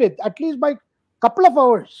begin with, at least by couple of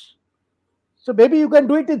hours. So maybe you can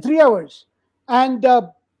do it in 3 hours. And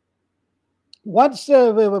once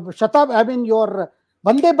I mean, your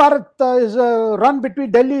Vande Bharat is run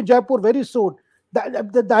between Delhi and Jaipur very soon.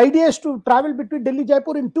 The idea is to travel between Delhi and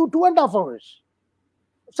Jaipur in 2.5 hours.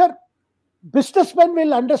 Sir, businessmen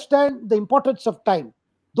will understand the importance of time.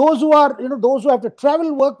 Those who have to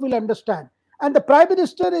travel work will understand. And the prime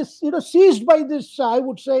minister is, seized by this, I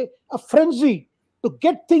would say, a frenzy to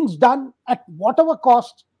get things done at whatever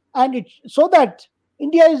cost, and it so that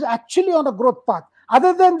India is actually on a growth path.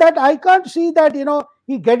 Other than that, I can't see that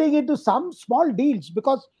he getting into some small deals,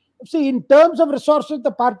 because see, in terms of resources,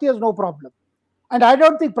 the party has no problem. And I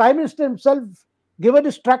don't think Prime Minister himself, given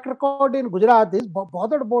his track record in Gujarat, is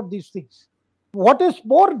bothered about these things. What is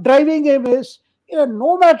more driving him is,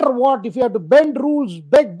 no matter what, if you have to bend rules,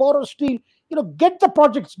 beg, borrow, steal, get the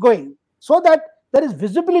projects going, so that there is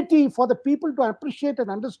visibility for the people to appreciate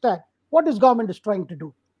and understand what his government is trying to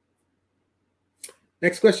do.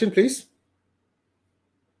 Next question, please.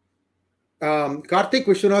 Karthik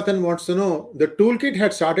Vishwanathan wants to know, the toolkit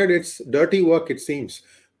had started its dirty work, it seems.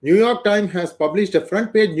 New York Times has published a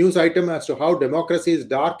front page news item as to how democracy is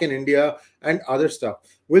dark in India and other stuff.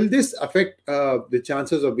 Will this affect the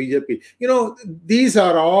chances of BJP? These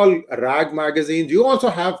are all rag magazines. You also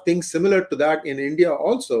have things similar to that in India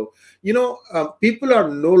also. People are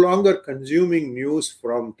no longer consuming news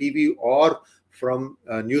from TV or from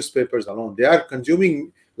newspapers alone. They are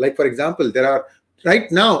consuming, like, for example, there are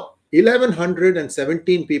right now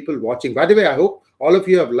 1117 people watching. By the way, I hope all of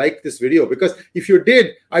you have liked this video, because if you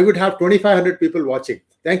did, I would have 2500 people watching.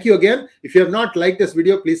 Thank you again. If you have not liked this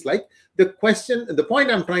video, please like. The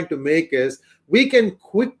point I'm trying to make is, we can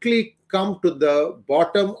quickly come to the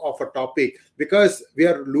bottom of a topic because we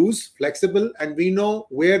are loose, flexible, and we know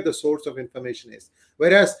where the source of information is.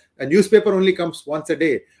 Whereas a newspaper only comes once a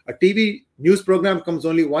day, a TV news program comes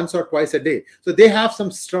only once or twice a day. So they have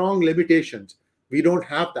some strong limitations. We don't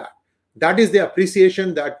have that. That is the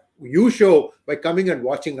appreciation that you show by coming and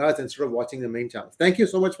watching us instead of watching the main channels. Thank you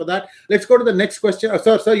so much for that. Let's go to the next question.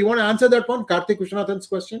 Sir, you want to answer that one, Karthik Vishwanathan's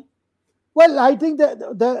question? Well, I think that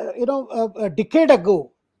a decade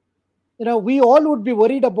ago, we all would be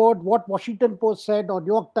worried about what Washington Post said or New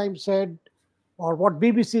York Times said or what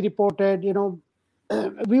BBC reported.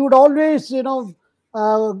 We would always,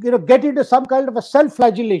 get into some kind of a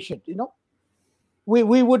self-flagellation. We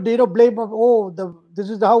would blame, oh, this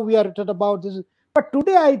is how we are written about this. But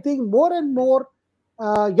today, I think more and more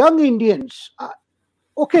young Indians,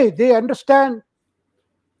 okay, they understand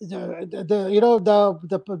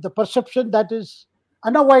the perception that is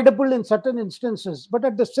unavoidable in certain instances, but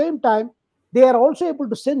at the same time, they are also able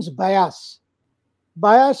to sense bias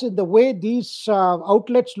in the way these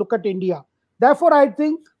outlets look at India. Therefore, I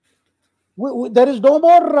think there is no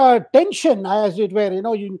more tension, as it were.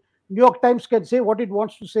 New York Times can say what it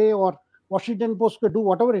wants to say, or Washington Post can do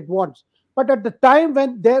whatever it wants. But at the time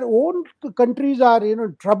when their own countries are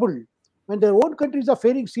in trouble, when their own countries are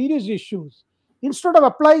facing serious issues, instead of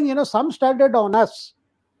applying some standard on us,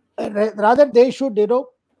 rather they should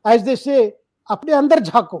as they say, apne andar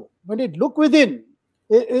jhako, when it look within,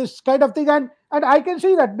 is kind of thing. And I can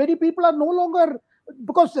see that many people are no longer,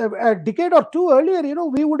 because a decade or two earlier,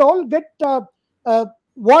 we would all get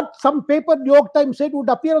what some paper, New York Times said, would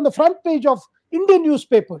appear on the front page of Indian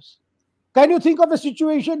newspapers. Can you think of a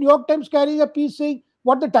situation, New York Times carrying a piece saying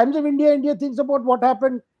what the Times of India thinks about what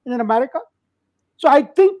happened in America? So I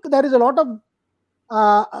think there is a lot of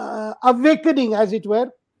awakening, as it were,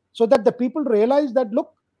 so that the people realize that,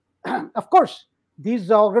 look, of course,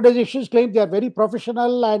 these organizations claim they are very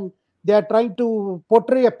professional and they are trying to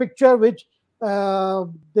portray a picture which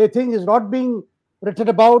they think is not being written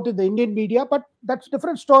about in the Indian media, but that's a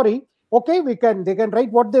different story. Okay, they can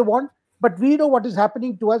write what they want, but we know what is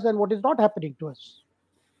happening to us and what is not happening to us.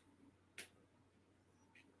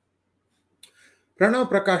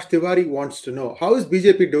 Pranav Prakash Tiwari wants to know, how is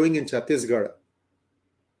BJP doing in Chhattisgarh?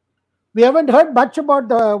 We haven't heard much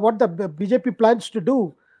about what the BJP plans to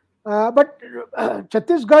do, but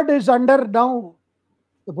Chhattisgarh is under now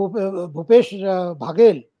Bhupesh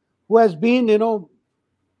Baghel, who has been,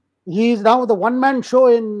 he is now the one-man show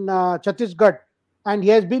in Chhattisgarh, and he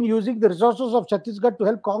has been using the resources of Chhattisgarh to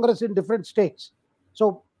help Congress in different states.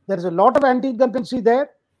 So there is a lot of anti-incumbency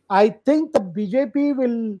there. I think the BJP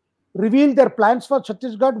will reveal their plans for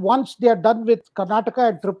Chhattisgarh once they are done with Karnataka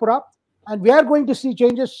and Tripura, and we are going to see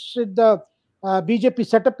changes in the BJP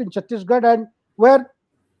setup in Chhattisgarh, and where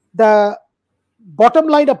the bottom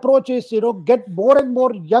line approach is, get more and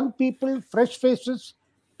more young people, fresh faces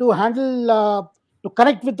to handle, to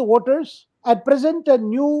connect with the voters and present a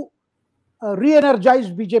new,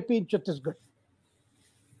 re-energized BJP in Chhattisgarh.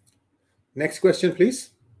 Next question,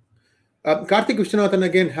 please. Karthik Viswanathan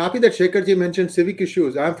again, happy that Shekharji mentioned civic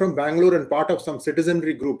issues. I am from Bangalore and part of some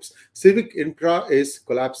citizenry groups. Civic infra is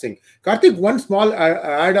collapsing. Karthik, one small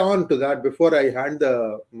add on to that before I hand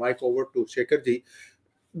the mic over to Shekharji.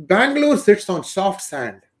 Bangalore sits on soft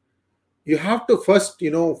sand. You have to first,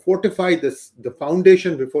 fortify the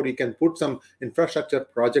foundation before you can put some infrastructure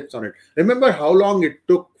projects on it. Remember how long it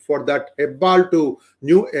took for that Hebbal to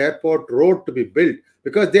New Airport Road to be built,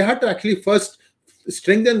 because they had to actually first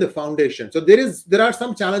strengthen the foundation. So there are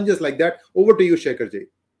some challenges like that. Over to you, Shekharji.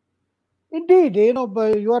 Indeed,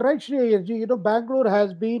 you are right, Shreyaji. Bangalore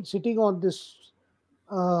has been sitting on this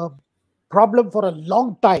problem for a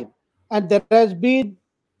long time, and there has been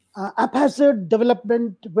haphazard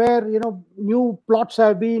development where new plots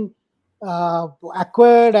have been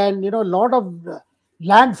acquired, and a lot of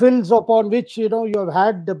landfills upon which you have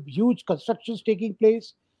had the huge constructions taking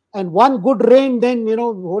place, and one good rain, then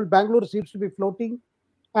whole Bangalore seems to be floating.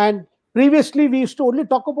 And previously we used to only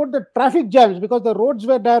talk about the traffic jams because the roads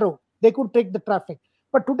were narrow, they could take the traffic.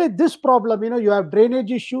 But today this problem, you have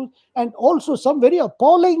drainage issues, and also some very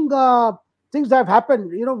appalling things that have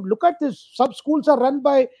happened. Look at this, some schools are run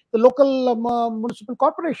by the local municipal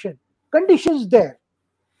corporation. Conditions there,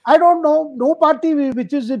 I don't know, no party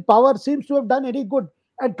which is in power seems to have done any good.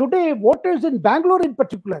 And today voters in Bangalore in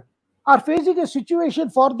particular are facing a situation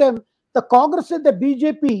for them. The Congress and the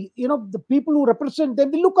BJP, the people who represent them,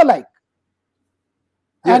 they look alike.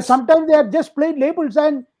 Yes. And sometimes they are just plain labels,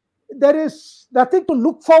 and there is nothing to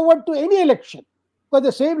look forward to any election, because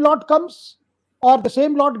the same lot comes, or the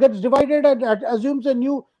same lot gets divided and assumes a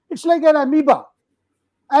new, it's like an amoeba.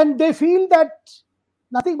 And they feel that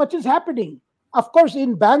nothing much is happening. Of course,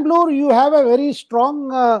 in Bangalore, you have a very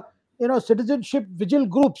strong, citizenship vigil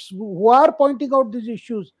groups who are pointing out these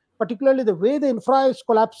issues, particularly the way the infra is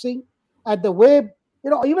collapsing, and the way,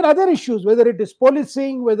 even other issues, whether it is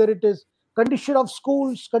policing, whether it is condition of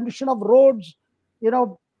schools, condition of roads,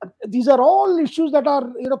 these are all issues that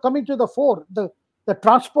are, coming to the fore, the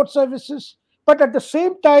transport services. But at the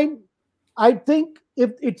same time, I think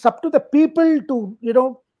if it's up to the people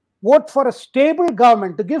to, vote for a stable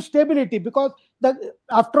government to give stability, because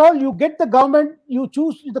after all, you get the government, you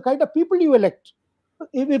choose the kind of people you elect.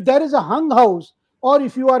 If there is a hung house, or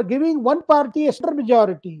if you are giving one party a center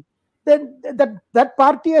majority, then that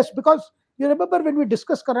party has, because you remember when we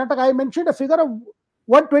discussed Karnataka, I mentioned a figure of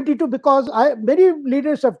 122 because many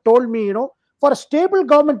leaders have told me, for a stable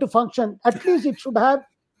government to function, at least it should have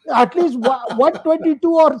at least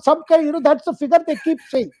 122 or some kind, that's the figure they keep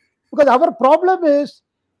saying. Because our problem is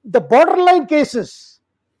the borderline cases.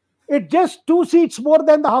 It just 2 seats more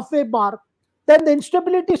than the halfway mark, then the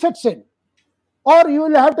instability sets in. Or you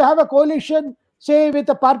will have to have a coalition, say, with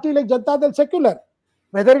a party like Janata Dal Secular,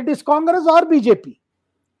 whether it is Congress or BJP.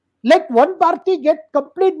 Let one party get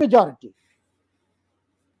complete majority.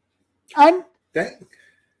 And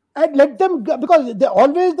let them, because they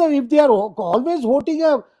always, if they are always voting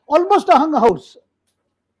almost a hung house.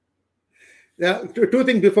 Now, two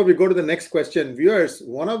things before we go to the next question. Viewers,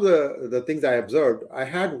 one of the things I observed, I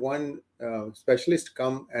had one specialist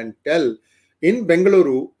come and tell in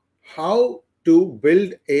Bengaluru how to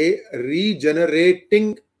build a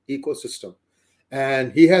regenerating ecosystem.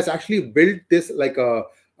 And he has actually built this like a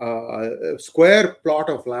square plot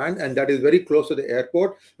of land, and that is very close to the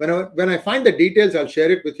airport. When I find the details, I'll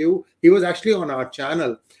share it with you. He was actually on our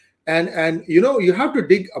channel. And you have to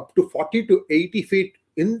dig up to 40 to 80 feet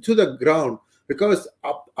into the ground, because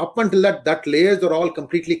up until that layers are all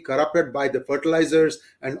completely corrupted by the fertilizers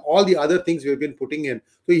and all the other things we've been putting in.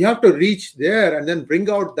 So you have to reach there and then bring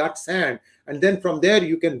out that sand, and then from there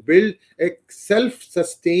you can build a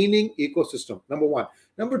self-sustaining ecosystem. Number one.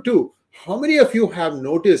 Number two, how many of you have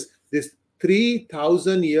noticed this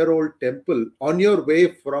 3,000-year-old temple on your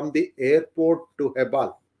way from the airport to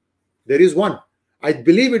Hebal? There is one. I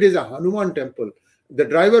believe it is a Hanuman temple. The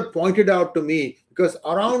driver pointed out to me, because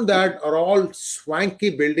around that are all swanky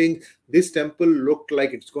buildings. This temple looked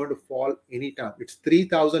like it's going to fall anytime. It's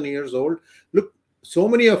 3,000 years old. Look, so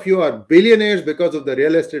many of you are billionaires because of the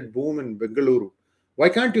real estate boom in Bengaluru. Why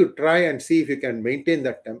can't you try and see if you can maintain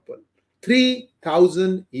that temple?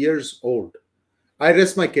 3,000 years old. I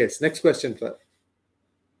rest my case. Next question, sir.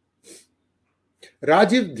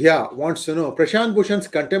 Rajiv Dhya wants to know, Prashant Bhushan's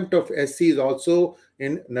contempt of SC is also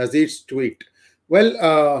in Nazir's tweet.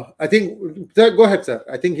 Well, I think, sir, go ahead, sir.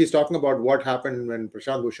 I think he's talking about what happened when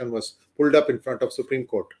Prashant Bhushan was pulled up in front of Supreme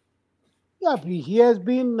Court. Yeah, he has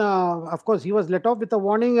been, of course, he was let off with a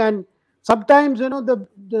warning, and sometimes,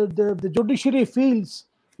 the judiciary feels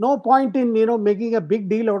no point in, making a big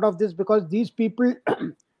deal out of this, because these people,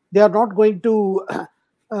 they are not going to,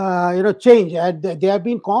 change. And they have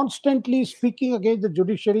been constantly speaking against the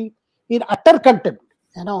judiciary in utter contempt.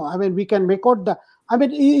 I mean, we can make out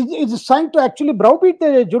it's trying to actually browbeat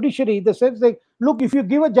the judiciary in the sense like, look, if you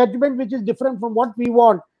give a judgment which is different from what we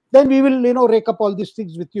want, then we will, rake up all these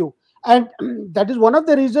things with you. And that is one of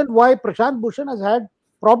the reasons why Prashant Bhushan has had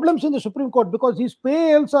problems in the Supreme Court, because his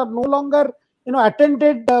appeals are no longer,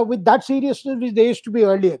 attended with that seriousness which they used to be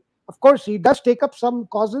earlier. Of course, he does take up some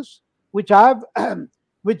causes which have,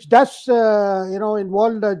 which does,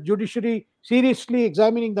 involve the judiciary seriously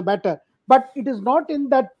examining the matter, but it is not in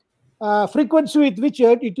that frequency with which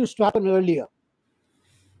it used to happen earlier.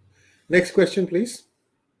 Next question, please.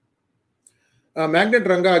 Magnet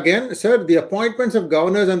Ranga again. Sir, the appointments of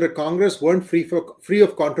governors under Congress weren't free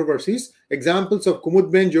of controversies. Examples of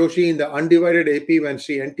Kumudben Joshi in the undivided AP when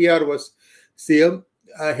Sri NTR was CM,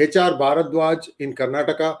 HR Bharadwaj in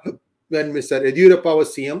Karnataka when Mr. Yediyurappa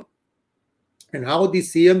was CM, and how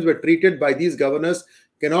these CMs were treated by these governors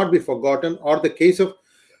cannot be forgotten, or the case of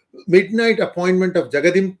midnight appointment of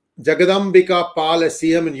Jagadambika Pal as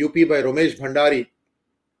CM in UP by Ramesh Bhandari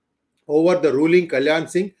over the ruling Kalyan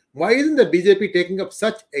Singh. Why isn't the BJP taking up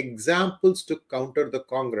such examples to counter the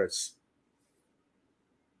Congress?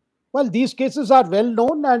 Well, these cases are well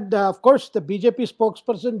known, and of course, the BJP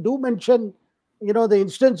spokesperson do mention, the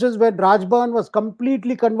instances where Rajbhavan was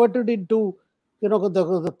completely converted into,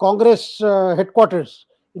 the Congress headquarters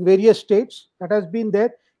in various states. That has been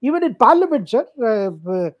there. Even in Parliament, sir,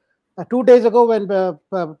 2 days ago when the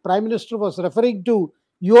Prime Minister was referring to,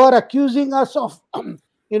 you are accusing us of,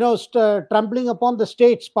 trampling upon the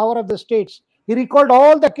states, power of the states. He recalled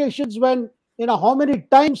all the occasions when, how many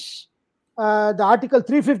times the Article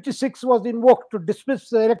 356 was invoked to dismiss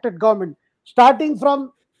the elected government, starting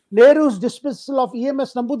from Nehru's dismissal of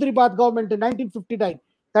EMS Namboodiripad government in 1959.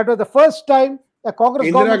 That was the first time a Congress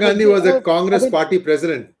Indira government Gandhi was a Congress party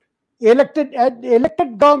president. Elected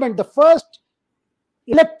government, the first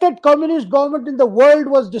elected communist government in the world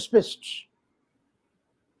was dismissed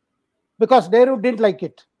because Nehru didn't like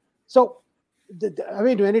it. So,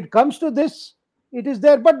 when it comes to this, it is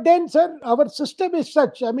there. But then, sir, our system is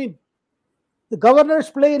such. The governors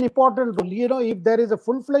play an important role. If there is a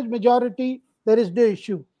full-fledged majority, there is no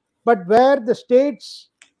issue. But where the states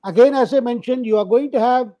Again, as I mentioned, you are going to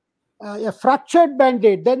have a fractured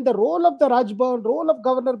mandate. Then the role of the Raj Bhavan, role of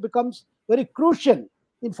governor becomes very crucial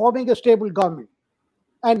in forming a stable government.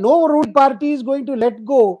 And no ruling party is going to let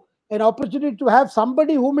go an opportunity to have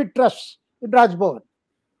somebody whom it trusts in Raj Bhavan.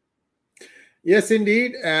 Yes,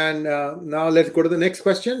 indeed. And now let's go to the next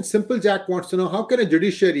question. Simple Jack wants to know, how can a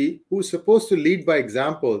judiciary who's supposed to lead by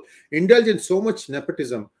example indulge in so much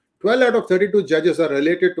nepotism? 12 out of 32 judges are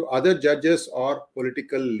related to other judges or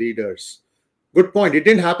political leaders. Good point. It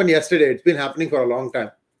didn't happen yesterday. It's been happening for a long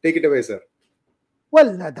time. Take it away, sir.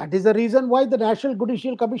 Well, that is the reason why the National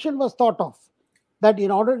Judicial Commission was thought of. That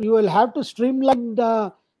in order you will have to streamline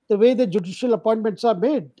the way the judicial appointments are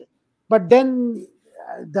made. But then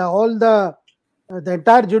the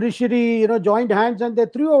entire judiciary, joined hands and they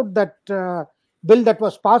threw out that bill that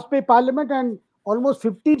was passed by Parliament, and almost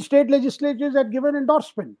 15 state legislatures had given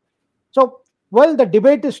endorsement. So, well, the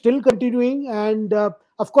debate is still continuing, and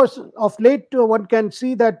of course, of late, one can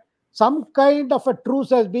see that some kind of a truce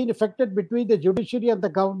has been effected between the judiciary and the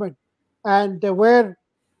government, and where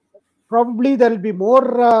probably there will be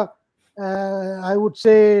more, I would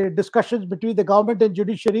say, discussions between the government and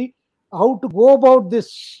judiciary how to go about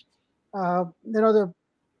this. Because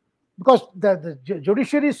the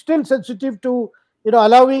judiciary is still sensitive to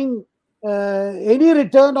allowing any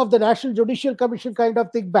return of the National Judicial Commission kind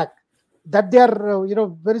of thing back. That they are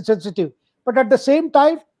very sensitive. But at the same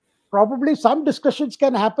time, probably some discussions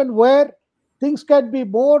can happen where things can be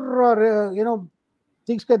more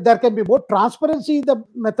there can be more transparency in the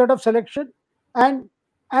method of selection. And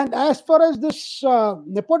as far as this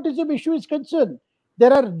nepotism issue is concerned,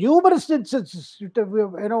 there are numerous instances,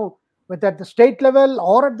 whether at the state level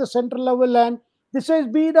or at the central level, and this has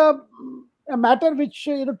been a matter which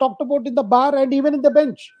talked about in the bar and even in the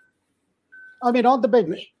bench. I mean, on the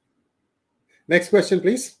bench. Next question,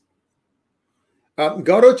 please.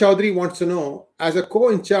 Gaurav Chaudhary wants to know, as a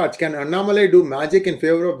co-in charge, can Annamalai do magic in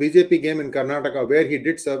favor of BJP game in Karnataka, where he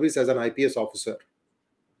did service as an IPS officer?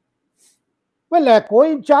 Well, a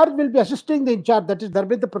co-in charge will be assisting the in charge, that is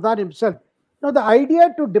Dharmendra Pradhan himself. Now, the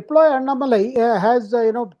idea to deploy Annamalai has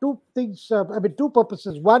two things, two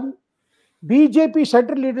purposes. One, BJP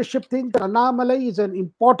central leadership thinks that Annamalai is an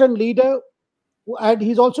important leader, and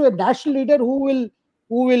he's also a national leader who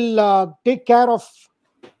will take care of,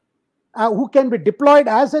 who can be deployed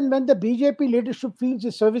as and when the BJP leadership feels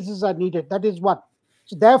his services are needed. That is one.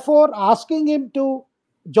 So therefore, asking him to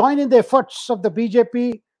join in the efforts of the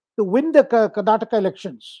BJP to win the Karnataka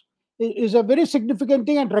elections is a very significant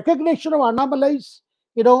thing, and recognition of Annamalai's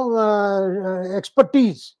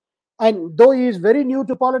expertise. And though he is very new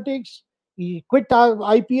to politics, he quit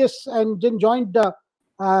IPS and then joined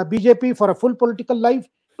BJP for a full political life.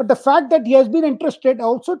 But the fact that he has been interested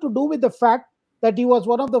also to do with the fact that he was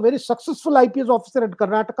one of the very successful IPS officer in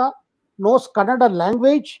Karnataka, knows Kannada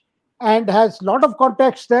language, and has a lot of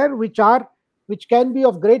contacts there, which can be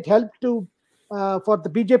of great help to for the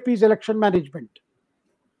BJP's election management.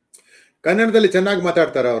 ಕನ್ನಡದಲ್ಲಿ ಚೆನ್ನಾಗಿ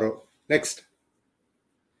ಮಾತಾಡ್ತಾರೆ ಅವರು. Next.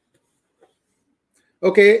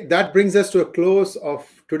 Okay, that brings us to a close of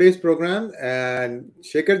today's program. And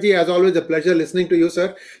Shekharji, as always, a pleasure listening to you,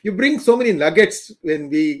 sir. You bring so many nuggets when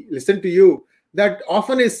we listen to you that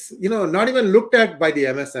often is, not even looked at by the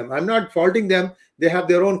MSM. I'm not faulting them. They have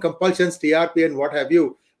their own compulsions, TRP and what have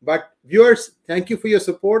you. But viewers, thank you for your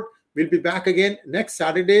support. We'll be back again next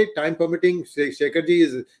Saturday, time permitting. Shekharji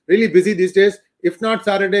is really busy these days. If not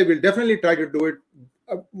Saturday, we'll definitely try to do it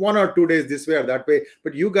 1 or 2 days this way or that way.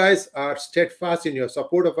 But you guys are steadfast in your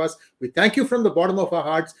support of us. We thank you from the bottom of our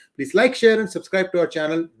hearts. Please like, share, and subscribe to our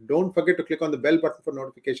channel. Don't forget to click on the bell button for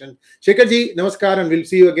notification. Shekharji, namaskar, and we'll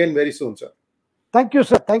see you again very soon, sir. Thank you,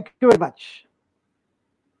 sir. Thank you very much.